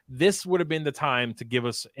this would have been the time to give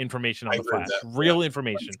us information on the Flash, real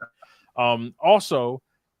information. Also,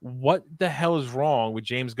 what the hell is wrong with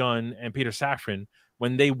James Gunn and Peter Safran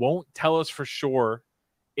when they won't tell us for sure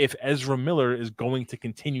if Ezra Miller is going to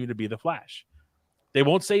continue to be the Flash? They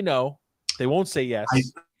won't say no. They won't say yes.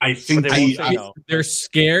 I think no. They're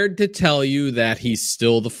scared to tell you that he's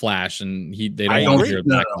still the Flash, and they don't want to hear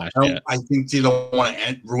backlash yet. I think they don't want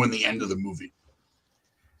to ruin the end of the movie.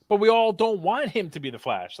 But we all don't want him to be the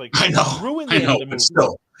Flash. Like I know, ruin the end of the movie.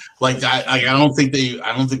 Still, like that. I don't think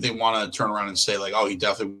they want to turn around and say like, oh, he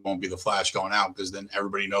definitely won't be the Flash going out, because then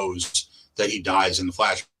everybody knows that he dies in the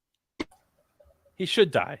Flash. He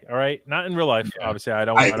should die. All right, not in real life. Yeah. Obviously, I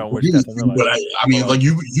don't wish death in real life. But I mean, like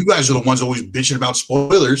you guys are the ones always bitching about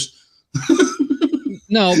spoilers.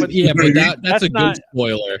 No, but yeah, but that's a good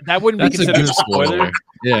spoiler. That wouldn't be considered a spoiler.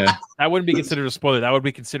 Yeah, that wouldn't be considered a spoiler. That would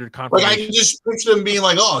be considered confirmation. Like I can just picture them being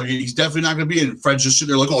like, "Oh, he's definitely not going to be in." Fred's just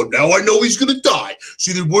sitting there like, "Oh, now I know he's going to die."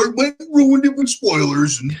 See, they ruined it with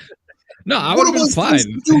spoilers. And no, I would have been fine.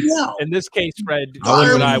 In this case, Fred,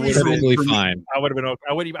 I would have been totally fine. I would have been okay.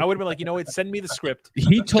 I would have been like, you know what? Send me the script.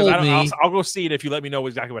 He told me I'll go see it if you let me know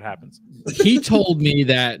exactly what happens. He told me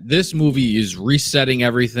that this movie is resetting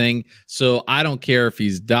everything, so I don't care if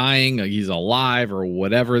he's dying, or he's alive, or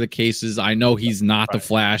whatever the case is. I know he's not the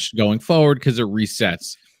Flash going forward because it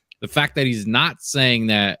resets. The fact that he's not saying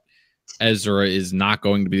that Ezra is not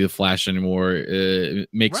going to be the Flash anymore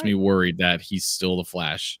makes me worried that he's still the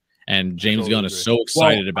Flash. And James Gunn is so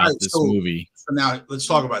excited about this movie. So now let's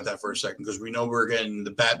talk about that for a second, because we know we're getting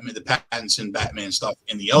the Pattinson Batman stuff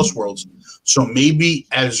in the Elseworlds. So maybe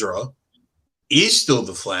Ezra is still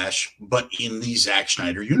the Flash, but in the Zack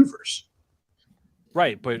Snyder universe.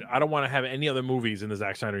 Right, but I don't want to have any other movies in the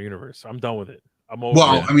Zack Snyder universe. I'm done with it. I'm over.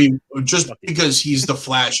 Well, I mean, just because he's the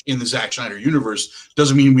Flash in the Zack Snyder universe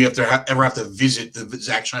doesn't mean we have to ever have to visit the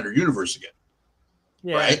Zack Snyder universe again.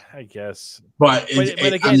 Yeah, right? I guess. But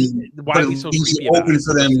again, I mean, why be so creepy about it?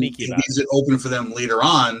 Is it open for them later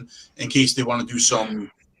on in case they want to do some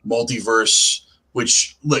multiverse?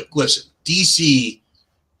 Which listen, DC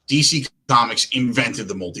Comics invented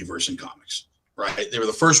the multiverse in comics, right? They were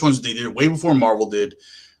the first ones. They did it way before Marvel did.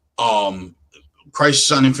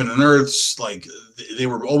 Crisis on Infinite Earths, like they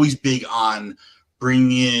were always big on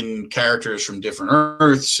bringing in characters from different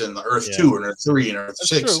Earths, and the Earth 2 and Earth 3 and Earth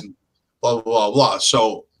 6. And blah blah blah.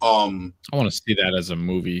 So I want to see that as a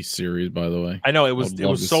movie series. By the way, I know it was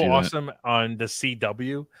so awesome on the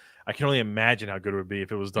CW. I can only imagine how good it would be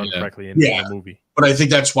if it was done correctly in a movie. But I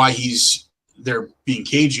think that's why they're being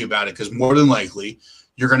cagey about it, because more than likely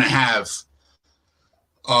you're going to have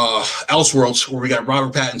Elseworlds, where we got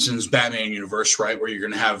Robert Pattinson's Batman universe, right? Where you're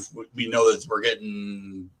going to have, we know that we're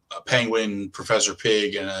getting a Penguin, Professor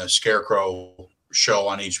Pig, and a Scarecrow show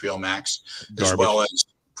on HBO Max, as well as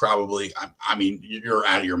probably, I mean, you're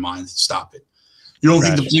out of your mind. Stop it. You don't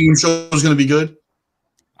think the Penguin show is going to be good?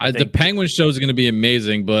 The Penguin show is going to be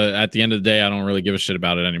amazing, but at the end of the day, I don't really give a shit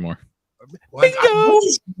about it anymore. What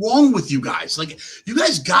is wrong with you guys? Like, you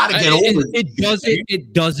guys got to get over it.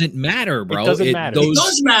 It doesn't matter, bro. It doesn't matter. It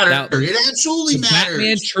does matter. It absolutely matters.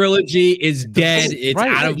 Batman trilogy is dead. It's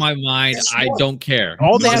out of my mind. I don't care.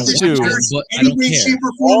 All they have to do,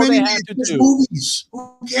 all they have to do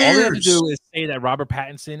is say that Robert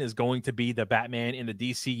Pattinson is going to be the Batman in the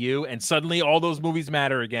DCU, and suddenly all those movies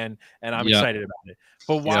matter again, and I'm excited about it.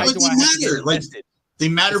 But why do I have to get invested? They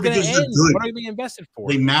matter because they're good. What are you being invested for?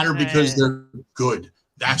 They matter because they're good.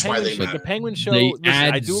 That's why they matter. The Penguin show, they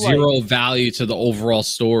add zero value to the overall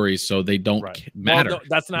story, so they don't matter. Well, no,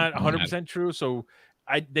 that's not 100% true. So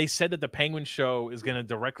they said that the Penguin show is going to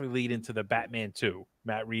directly lead into the Batman 2,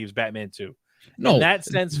 Matt Reeves' Batman 2. No, in that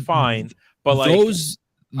sense, fine. But like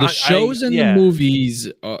the shows and the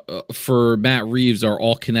movies for Matt Reeves are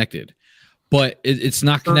all connected, but it's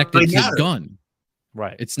not connected to Gunn.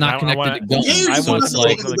 Right. It's not connected to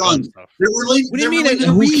Gunn. What do you mean?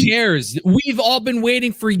 Who cares? We've all been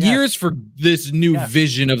waiting for years for this new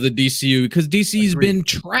vision of the DCU, because DC's been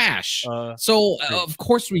trash. So of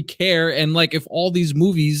course we care. And like, if all these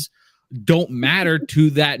movies don't matter to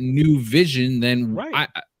that new vision, then I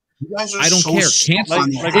don't care. Cancel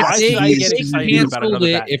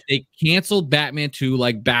if they canceled Batman 2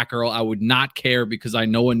 like Batgirl, I would not care because I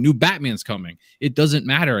know a new Batman's coming. It doesn't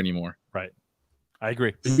matter anymore. Right. I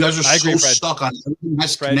agree. You guys are stuck on everything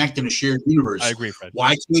has to connect in a shared universe. I agree, Fred.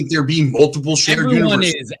 Why can't there be multiple shared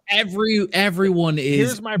universes? Everyone is.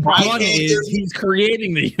 Here's my problem. He's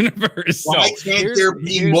creating the universe. Why can't there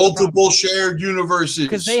be multiple shared universes?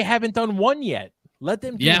 Because they haven't done one yet. Let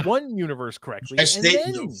them do one universe correctly. Yes,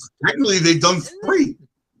 technically they've done 3.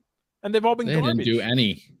 And they've all been garbage. They didn't do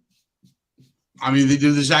any. I mean, they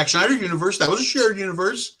did the Zack Snyder universe. That was a shared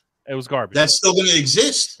universe. It was garbage. That's still going to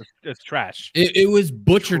exist. It's trash. It was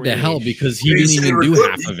butchered to hell because he didn't even do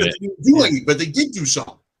half of it. But they did do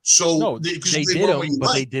some. So they did them,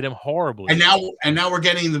 but they did them horribly. And now we're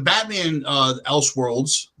getting the Batman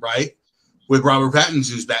Elseworlds, right? With Robert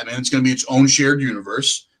Pattinson's Batman. It's going to be its own shared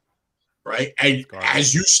universe, right? And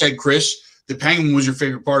as you said, Chris, the Penguin was your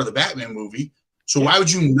favorite part of the Batman movie. So why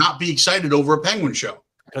would you not be excited over a Penguin show?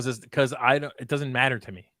 Because it doesn't matter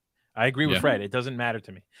to me. I agree with Fred. It doesn't matter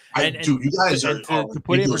to me. Dude, you guys are to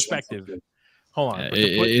put it in perspective. Hold on.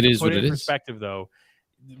 It is what it is. Perspective, though.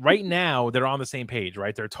 Right now, they're on the same page,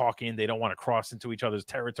 right? They're talking. They don't want to cross into each other's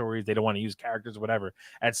territories. They don't want to use characters, whatever.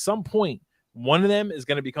 At some point, one of them is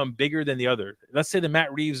going to become bigger than the other. Let's say the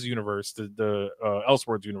Matt Reeves universe, the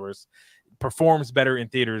Elseworlds universe, performs better in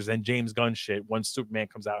theaters than James Gunn shit once Superman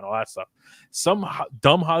comes out and all that stuff. Some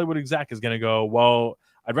dumb Hollywood exec is going to go, well,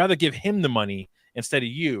 I'd rather give him the money instead of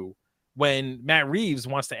you, when Matt Reeves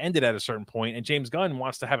wants to end it at a certain point and James Gunn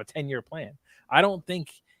wants to have a 10-year plan. I don't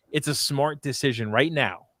think it's a smart decision right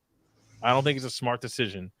now. I don't think it's a smart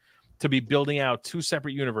decision to be building out 2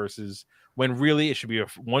 separate universes when really it should be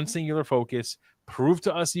one singular focus. Prove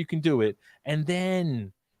to us you can do it, and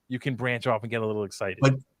then you can branch off and get a little excited.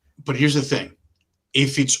 But here's the thing.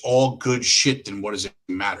 If it's all good shit, then what does it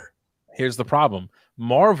matter? Here's the problem.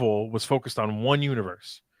 Marvel was focused on one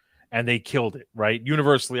universe. And they killed it, right?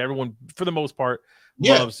 Universally, everyone, for the most part,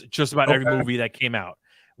 loves just about every movie that came out.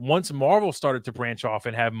 Once Marvel started to branch off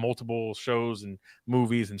and have multiple shows and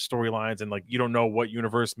movies and storylines, and like you don't know what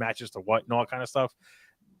universe matches to what and all that kind of stuff,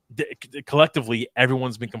 collectively,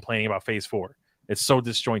 everyone's been complaining about Phase 4. It's so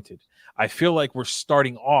disjointed. I feel like we're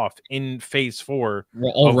starting off in Phase 4. We're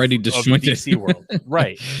already disjointed. Of the DC world,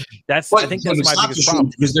 right? I think that's my biggest problem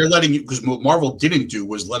because they're letting you. Because what Marvel didn't do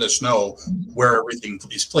was let us know where everything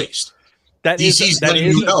is placed. That is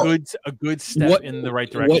a good step in the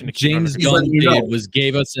right direction. What James Gunn did was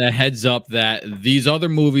gave us a heads up that these other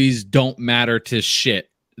movies don't matter to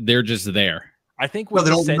shit. They're just there. I think they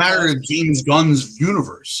don't matter to James Gunn's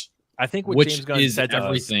universe. I think what James Gunn is said to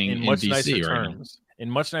everything us in much nicer terms. In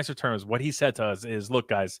much nicer terms, what he said to us is, "Look,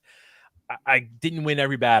 guys, I didn't win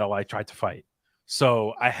every battle I tried to fight,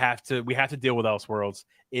 so we have to deal with Elseworlds.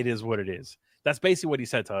 It is what it is." That's basically what he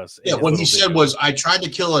said to us. Yeah, what he said was, "I tried to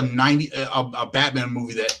kill a Batman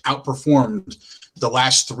movie that outperformed the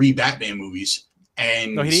last 3 Batman movies."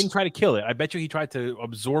 And no, he didn't try to kill it. I bet you he tried to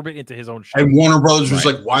absorb it into his own show. And Warner Brothers was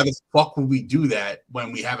like, "Why the fuck would we do that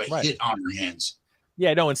when we have a hit on our hands?"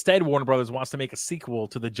 Yeah, no. Instead, Warner Brothers wants to make a sequel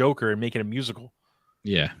to the Joker and make it a musical.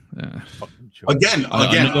 Yeah. Again,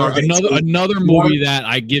 another movie that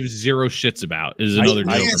I give 0 shits about is another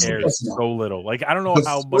Joker. I care so little. Like I don't know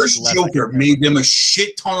how much. First Joker made them a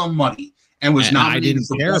shit ton of money and was nominated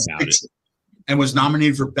for Best Picture and was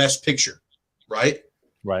nominated for Best Picture. Right.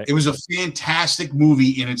 It was a fantastic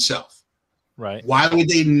movie in itself. Right. Why would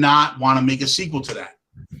they not want to make a sequel to that?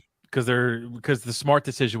 Because the smart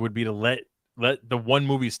decision would be to let the one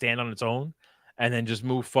movie stand on its own. And then just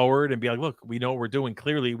move forward and be like, look, we know what we're doing.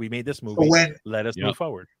 Clearly, we made this movie. Let us move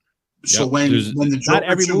forward. So when the Joker not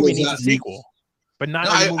every movie needs a sequel, but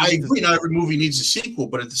I agree. Not every movie needs a sequel,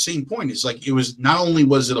 but at the same point, it's like it was not only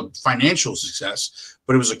was it a financial success,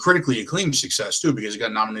 but it was a critically acclaimed success too because it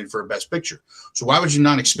got nominated for a Best Picture. So why would you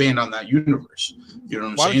not expand on that universe? You know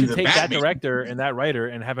what I'm saying? Why would you take that director and that writer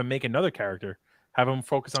and have him make another character? Have him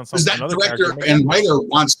focus on something. Because that director and writer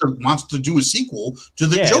wants to do a sequel to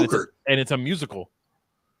the Joker, and it's a musical.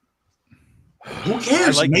 Who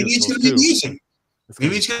cares? Maybe it's going to be amazing.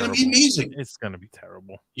 Maybe it's going to be amazing. It's going to be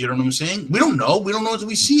terrible. You know what I'm saying? We don't know. We don't know until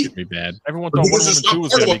we see it. Be bad. Everyone thought Wonder Woman 2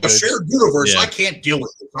 was going to be good. Shared universe. I can't deal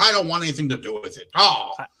with it. I don't want anything to do with it.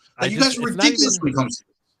 You guys are ridiculous when it comes to it.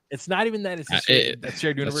 It's not even that that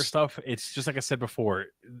shared universe stuff. It's just like I said before,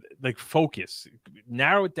 like focus,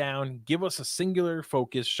 narrow it down, give us a singular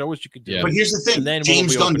focus, show us you could do it. But here's the thing: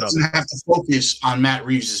 James Gunn doesn't have to focus on Matt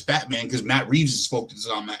Reeves' Batman because Matt Reeves is focused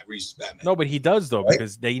on Matt Reeves' Batman. No, but he does though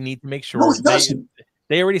because they need to make sure. No, he doesn't.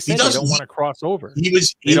 They already said they don't want to cross over. He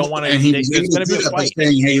was they don't want to. And he was able to do that by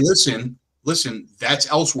saying, "Hey, listen, that's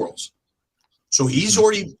Elseworlds." So he's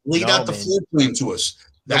already laid out the floor plan to us.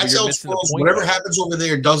 That's Elseworlds. Whatever happens over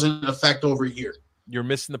there doesn't affect over here. You're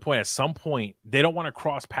missing the point. At some point, they don't want to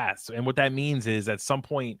cross paths, and what that means is, at some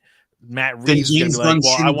point, Matt Reeves is going to be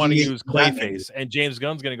like, "Well, I want to use Clayface," and James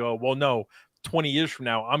Gunn's going to go, "Well, no, 20 years from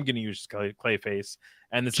now, I'm going to use Clayface,"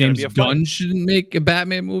 and it's going to be a fight. Gunn shouldn't make a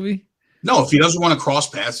Batman movie. No, if he doesn't want to cross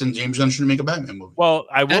paths, then James Gunn shouldn't make a Batman movie. Well,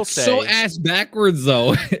 I will say, so ass backwards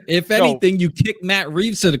though. If anything, you kick Matt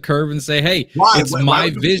Reeves to the curb and say, "Hey, it's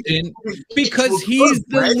my vision," because he's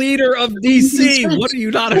the leader of DC. What are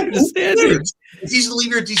you not understanding? If he's the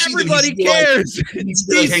leader of DC, everybody cares.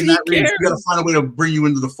 Like, hey, Matt Reeves, you got to find a way to bring you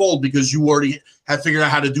into the fold because you already have figured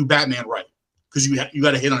out how to do Batman right. Because you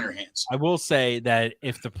got a hit on your hands. I will say that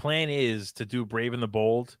if the plan is to do Brave and the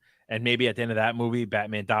Bold, and maybe at the end of that movie,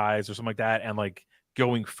 Batman dies or something like that, and like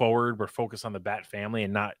going forward, we're focused on the Bat family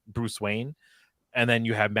and not Bruce Wayne, and then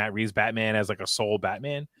you have Matt Reeves Batman as like a sole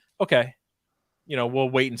Batman. Okay, we'll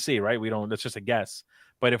wait and see, right? That's just a guess.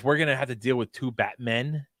 But if we're gonna have to deal with two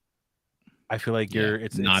Batmen, I feel like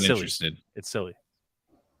it's not silly. Interested. It's silly.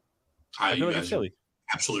 I feel like it's silly.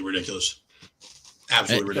 Absolutely ridiculous.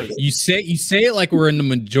 Absolutely ridiculous. You say it like we're in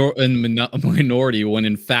the minority when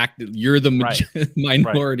in fact you're the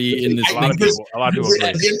minority in this. A lot of people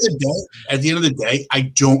at the end of the day, I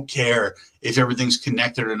don't care if everything's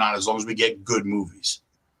connected or not, as long as we get good movies,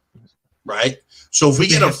 right? So if we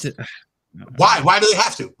get why do they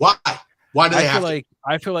have to? Why do they have to?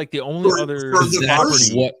 I feel like the only other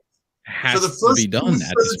what has to be done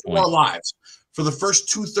at this point. Our lives, for the first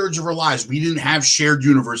 2/3 of our lives, we didn't have shared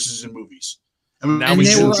universes in movies. And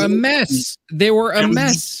they were a mess. They were a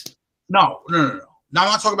mess. No. Now, I'm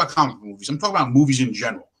not talking about comic book movies. I'm talking about movies in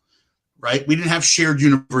general, right? We didn't have shared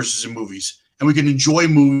universes in movies, and we could enjoy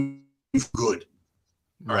movies for good,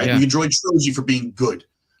 all right? Yeah. We enjoyed trilogy for being good,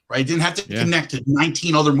 right? Didn't have to connect to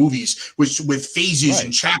 19 other movies with phases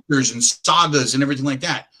and chapters and sagas and everything like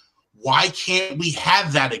that. Why can't we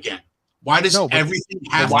have that again? Why does everything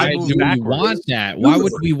have to move backwards? Why do we want that? Why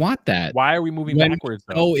would we want that? Why are we moving backwards?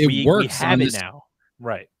 Oh, it works. We have it now,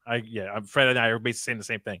 right? Fred and I are basically saying the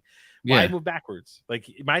same thing. Why move backwards? Like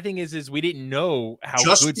my thing is we didn't know how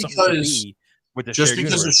good something could be with the shared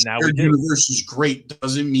universe. Just because the shared universe is great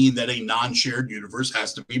doesn't mean that a non-shared universe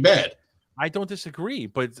has to be bad. I don't disagree,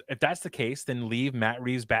 but if that's the case, then leave Matt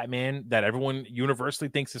Reeves' Batman that everyone universally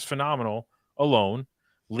thinks is phenomenal alone.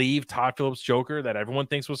 Leave Todd Phillips' Joker that everyone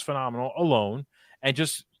thinks was phenomenal alone, and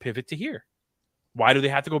just pivot to here. Why do they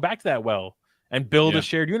have to go back to that well and build a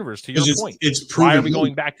shared universe? To your point, it's proven. Why are we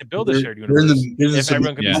going back to build a shared universe if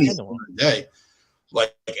everyone can handle it?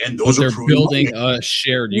 And those they're are building a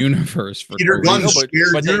shared universe. For Peter Gunn's shared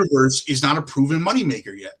universe is not a proven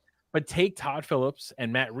moneymaker yet. But take Todd Phillips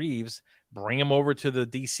and Matt Reeves, bring them over to the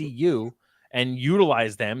DCU, and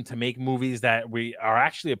utilize them to make movies that we are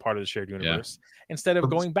actually a part of the shared universe instead of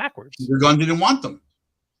going backwards. Peter Gunn didn't want them.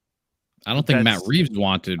 I don't think Matt Reeves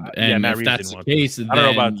wanted, and if that's the case, then I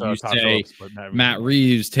don't know about you say Matt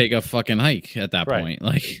Reeves take a fucking hike at that point,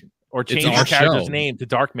 like, or change your character's name to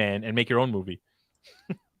Darkman and make your own movie.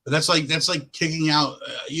 But that's like kicking out.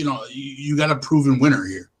 You got a proven winner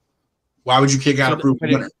here. Why would you kick out a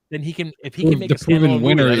proven winner? Then he can, if he can make the proven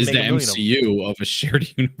winner is the MCU of a shared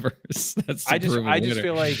universe. That's I just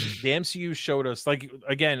feel like the MCU showed us, like,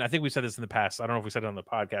 again, I think we said this in the past. I don't know if we said it on the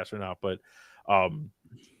podcast or not, but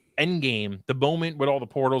Endgame, the moment with all the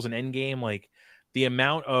portals and Endgame, like the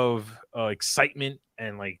amount of excitement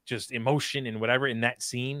and like just emotion and whatever in that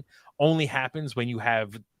scene only happens when you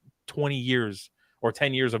have 20 years or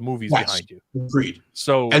 10 years of movies behind you. Agreed.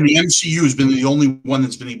 So, and the MCU has been the only one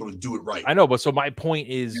that's been able to do it right. I know, but so my point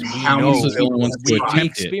is, we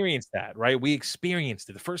experienced that, right? We experienced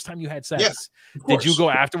it. The first time you had sex, did you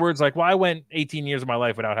go afterwards? Like, well, I went 18 years of my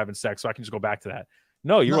life without having sex, so I can just go back to that.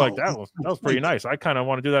 No, you were like, that was pretty nice. I kind of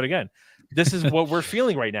want to do that again. This is what we're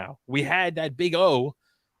feeling right now. We had that big O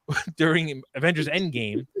during Avengers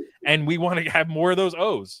Endgame, and we want to have more of those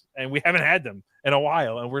O's, and we haven't had them in a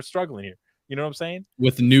while, and we're struggling here. You know what I'm saying?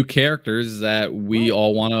 With new characters that we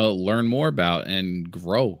all want to learn more about and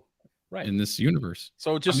grow in this universe.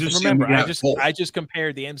 So just remember, I just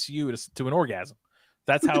compared the MCU to an orgasm.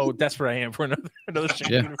 That's how desperate I am for another universe.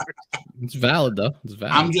 It's valid though. It's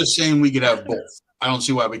valid. I'm just saying we could have both. I don't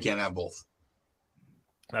see why we can't have both.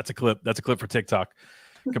 That's a clip. That's a clip for TikTok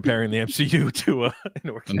comparing the MCU to an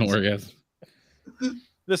orgasm.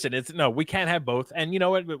 Listen, we can't have both. And you know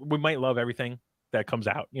what? We might love everything that comes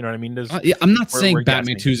out. You know what I mean? I'm not saying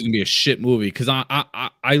Batman 2 is gonna be a shit movie because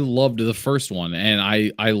I loved the first one and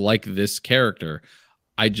I like this character.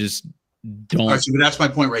 I just don't. All right, so that's my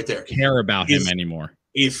point right there. Care about him anymore.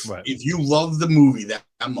 If you love the movie that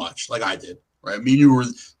much, like I did, right? I mean, you were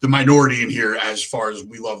the minority in here as far as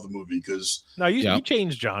we love the movie because no, you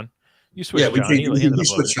changed John. You switched. Yeah, we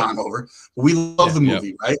switched John over. But we love the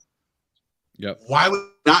movie, right? Yep. Why would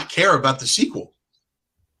we not care about the sequel?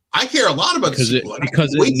 I care a lot about the sequel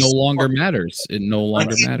because it no longer matters. It no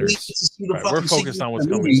longer matters. Right, we're focused on what's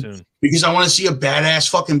coming soon because I want to see a badass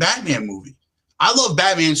fucking Batman movie. I love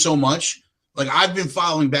Batman so much. Like I've been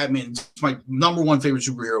following Batman. It's my number one favorite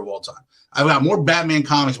superhero of all time. I've got more Batman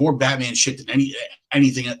comics, more Batman shit than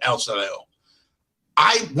anything else that I own.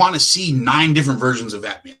 I want to see 9 different versions of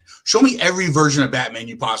Batman. Show me every version of Batman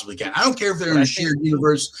you possibly can. I don't care if they're in a shared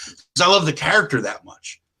universe because I love the character that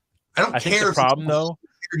much. I don't care if problem though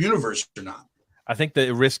shared universe or not. I think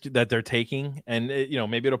the risk that they're taking, and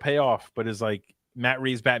maybe it'll pay off, but is like Matt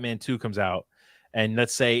Reeves' Batman 2 comes out, and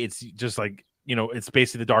let's say it's just like it's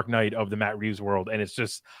basically the Dark Knight of the Matt Reeves world, and it's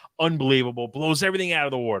just unbelievable, blows everything out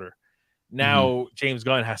of the water. Now James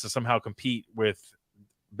Gunn has to somehow compete with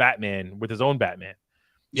Batman with his own Batman.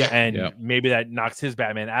 Yeah. And maybe that knocks his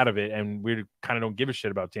Batman out of it, and we kind of don't give a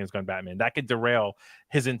shit about James Gunn Batman. That could derail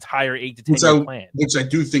his entire 8 to 10 year plan. Which I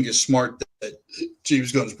do think is smart that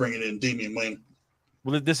James Gunn's bringing in Damian Wayne.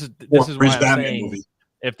 Well, this is why I'm saying movie.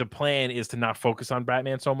 If the plan is to not focus on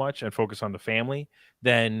Batman so much and focus on the family,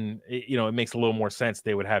 then it makes a little more sense.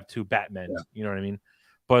 They would have 2 Batmen. Yeah. You know what I mean?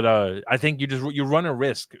 But I think you run a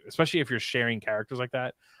risk, especially if you're sharing characters like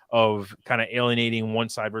that, of kind of alienating one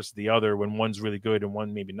side versus the other when one's really good and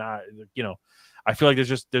one maybe not. I feel like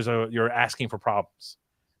you're asking for problems,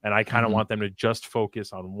 and I kind of want them to just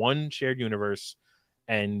focus on one shared universe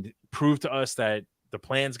and prove to us that the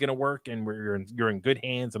plan's going to work and you're in good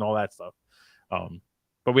hands and all that stuff.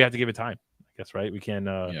 But we have to give it time, I guess, right? We can.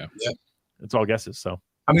 It's all guesses. So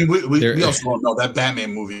I mean, we also don't know that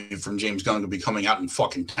Batman movie from James Gunn will be coming out in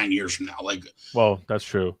fucking 10 years from now. Well, that's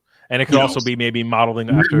true. And it could also be maybe modeling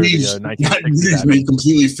after the 1960s. May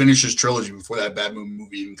completely finish his trilogy before that Batman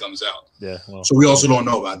movie even comes out. Yeah. Well. So we also don't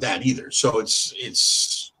know about that either. So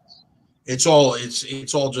it's all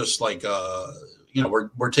just like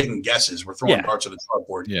we're taking guesses. We're throwing parts of the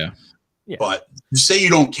chalkboard. Yeah. But to say you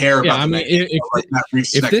don't care about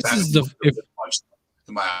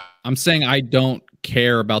I'm saying I don't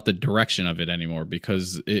care about the direction of it anymore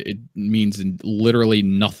because it means literally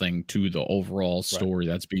nothing to the overall story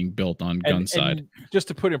that's being built on Gunn's side. And just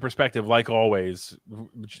to put in perspective, like always,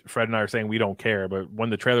 Fred and I are saying we don't care, but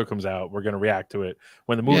when the trailer comes out, we're going to react to it.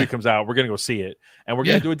 When the movie comes out, we're going to go see it, and we're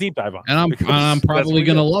going to do a deep dive on it. And I'm probably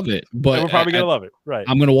going to love it. But we're probably going to love it, right?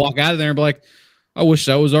 I'm going to walk out of there and be like, I wish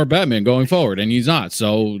that was our Batman going forward, and he's not.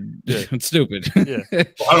 So it's stupid. Yeah,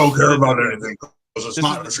 I don't care about anything because it's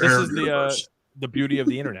not a shared universe. The beauty of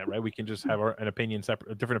the internet, right? We can just have a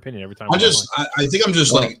different opinion every time. I think I'm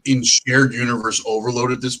just like in shared universe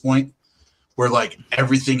overload at this point, where like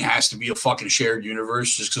everything has to be a fucking shared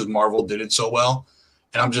universe just because Marvel did it so well,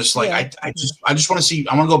 and I'm just like I just want to see.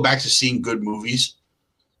 I want to go back to seeing good movies.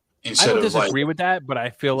 I don't disagree with that, but I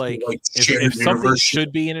feel like if something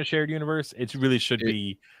should be in a shared universe, it really should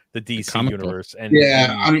be the DC universe. And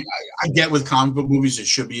I mean, I get with comic book movies it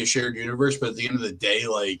should be a shared universe, but at the end of the day,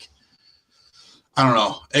 like I don't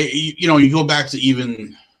know, you go back to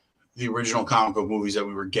even the original comic book movies that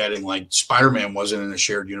we were getting, like Spider-Man wasn't in a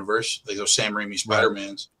shared universe. Like those Sam Raimi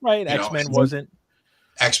Spider-Mans, right? X-Men wasn't.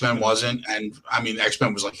 X-Men wasn't, and I mean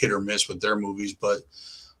X-Men was like hit or miss with their movies, but.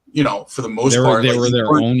 For the most part, they were their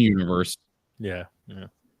own universe. Yeah.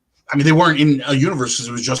 I mean, they weren't in a universe because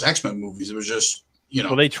it was just X-Men movies. It was just,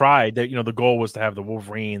 Well, they tried. That the goal was to have the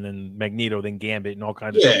Wolverine, then Magneto, then Gambit, and all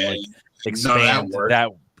kinds of stuff. Like expand that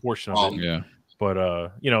portion of it. Yeah.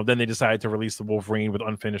 But then they decided to release the Wolverine with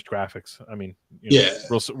unfinished graphics. I mean,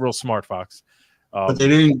 real smart Fox. But they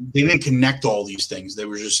didn't connect all these things. They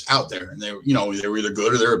were just out there, and they were either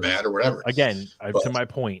good or they were bad or whatever. Again, to my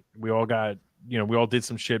point, we all got. We all did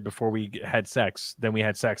some shit before we had sex. Then we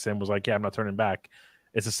had sex and was like, yeah, I'm not turning back.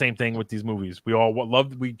 It's the same thing with these movies. We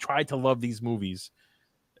tried to love these movies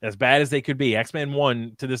as bad as they could be. X-Men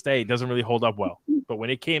 1 to this day doesn't really hold up well. But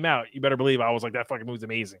when it came out, you better believe I was like, that fucking movie's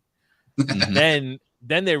amazing. then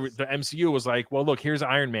the MCU was like, well, look, here's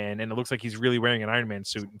Iron Man. And it looks like he's really wearing an Iron Man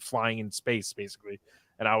suit and flying in space, basically.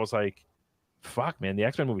 And I was like, fuck, man, the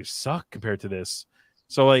X-Men movies suck compared to this.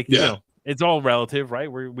 So like, it's all relative,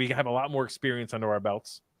 right? We have a lot more experience under our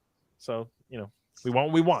belts. So, we want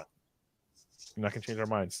what we want. I'm not going to change our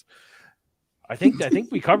minds. I think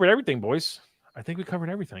we covered everything, boys. I think we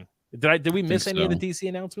covered everything. Did we miss any of the DC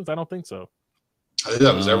announcements? I don't think so. I think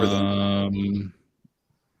that was everything.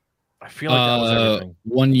 I feel like that was everything.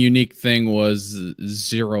 One unique thing was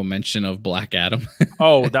zero mention of Black Adam.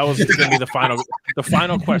 Oh, that was going to be the final. The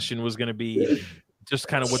final question was going to be just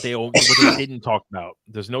kind of what they didn't talk about.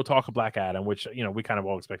 There's no talk of Black Adam, which we kind of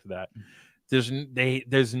all expected that.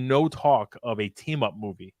 There's no talk of a team up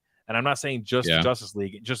movie, and I'm not saying just Justice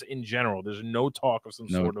League, just in general. There's no talk of some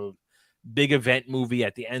sort of big event movie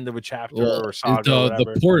at the end of a chapter or saga. Or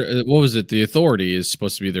whatever. What was it? The Authority is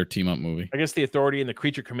supposed to be their team up movie. I guess the Authority and the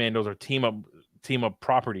Creature Commandos are team up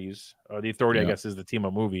properties. The Authority, I guess, is the team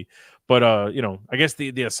up movie. But I guess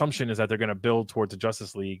the assumption is that they're going to build towards the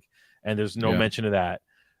Justice League, and there's no mention of that.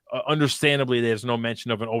 Understandably, there's no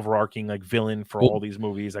mention of an overarching villain for all these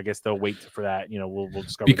movies. I guess they'll wait for that. We'll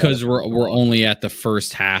discover because we're only at the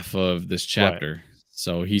first half of this chapter. Right.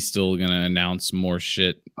 So he's still gonna announce more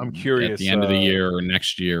shit. I'm curious at the end of the year or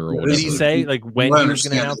next year or whatever. Did he say when he was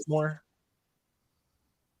gonna announce more?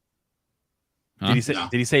 Huh?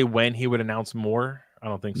 Did he say when he would announce more? I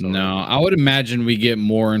don't think so. No, I would imagine we get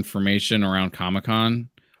more information around Comic-Con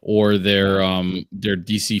or their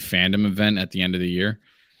DC fandom event at the end of the year.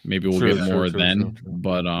 Maybe we'll get more then. True.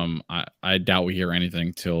 But I doubt we hear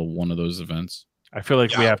anything till one of those events. I feel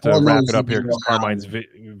like we have to wrap it up here because Carmine's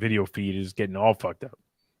video feed is getting all fucked up.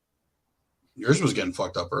 Yours was getting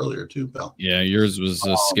fucked up earlier too, Bill. Yeah, yours was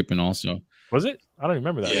skipping also. Was it? I don't even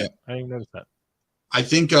remember that. Yeah. I didn't even notice that. I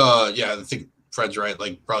think Fred's right.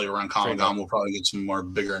 Probably around Comic-Con, we'll probably get some more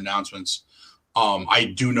bigger announcements.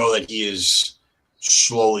 I do know that he is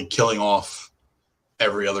slowly killing off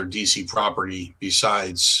every other DC property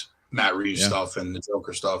besides Matt Reeves stuff and the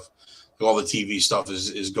Joker stuff. All the TV stuff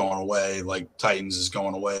is going away. Like Titans is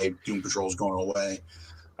going away. Doom Patrol is going away.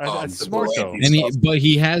 That's smart though. But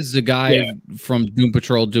he has the guy from Doom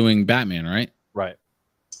Patrol doing Batman, right? Right.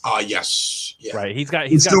 Yes. Yeah. Right. He's got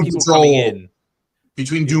Doom people Patrol, coming in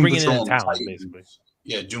between Doom Patrol and talent, Titans. Basically.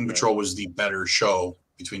 Yeah, Doom Patrol was the better show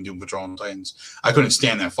between Doom Patrol and Titans. I couldn't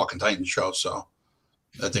stand that fucking Titans show, so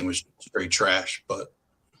that thing was straight trash. But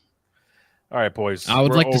all right, boys. I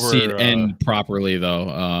would like to see it end properly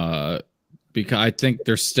though. Because I think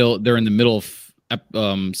they're in the middle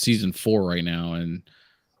of season 4 right now, and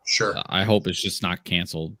sure, I hope it's just not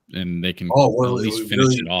canceled and they can at least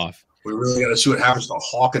finish it off. We really got to see what happens to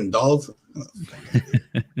Hawk and Dove.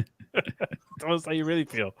 Tell us how you really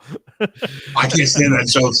feel. I can't stand that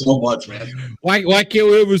show so much, man. Why can't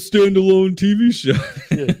we have a standalone TV show?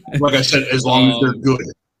 Like I said, as long as they're good.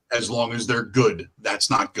 As long as they're good, that's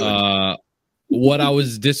not good. What I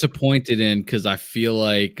was disappointed in, because I feel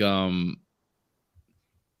like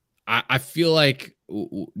I feel like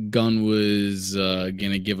Gunn was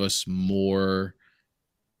gonna give us more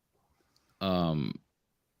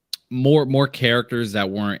characters that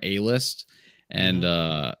weren't A-list, and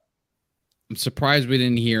I'm surprised we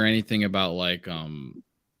didn't hear anything about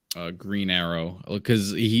Green Arrow,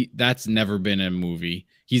 because that's never been a movie.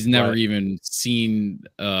 He's never even seen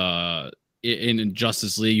in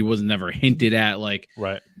Justice League. He was never hinted at.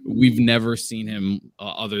 We've never seen him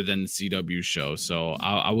other than the CW show. So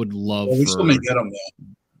I would love. We still may get him though.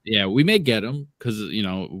 Yeah, we may get him because we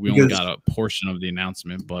only got a portion of the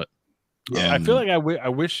announcement. But yeah, I feel like I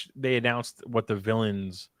wish they announced what the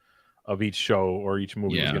villains of each show or each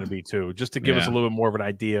movie was going to be too, just to give us a little bit more of an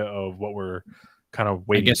idea of what we're kind of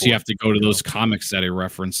waiting. I guess you have to go to those comics that he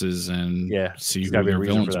references and see who their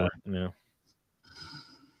villains were.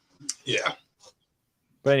 Yeah.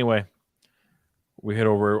 But anyway, we hit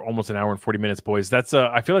over almost an hour and 40 minutes, boys. That's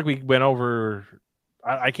I feel like we went over.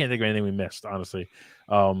 I can't think of anything we missed, honestly.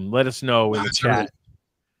 Let us know in the chat.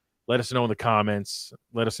 Let us know in the comments.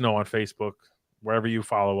 Let us know on Facebook, wherever you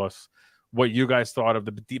follow us, what you guys thought of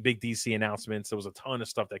the big DC announcements. There was a ton of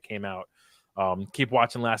stuff that came out. Keep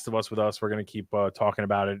watching Last of Us with us. We're going to keep talking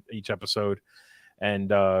about it each episode.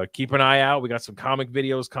 And keep an eye out. We got some comic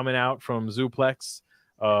videos coming out from Zuplex.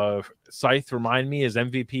 Scythe, remind me, is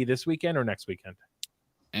MVP this weekend or next weekend?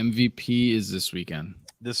 MVP is this weekend.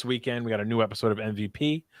 This weekend, we got a new episode of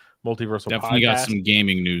MVP, Multiversal Definitely Podcast. Got some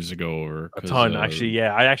gaming news to go over. A ton, actually.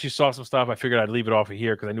 Yeah, I actually saw some stuff. I figured I'd leave it off of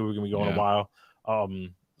here because I knew we were going to be going a while.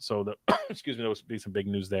 So, excuse me, there will be some big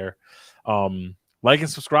news there. Like and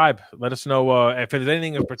subscribe. Let us know if there's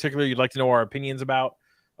anything in particular you'd like to know our opinions about.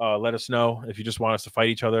 Let us know. If you just want us to fight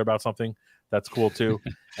each other about something, that's cool too.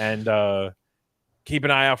 And keep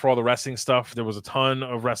an eye out for all the wrestling stuff. There was a ton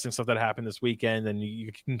of wrestling stuff that happened this weekend, and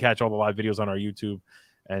you can catch all the live videos on our YouTube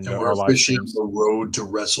and we're our officially live streams. on the road to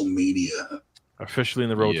WrestleMania. Officially in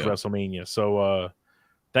the road to WrestleMania. So,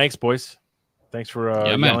 thanks, boys. Thanks for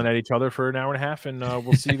yelling at each other for an hour and a half, and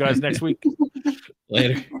we'll see you guys next week.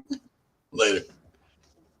 Later. Later.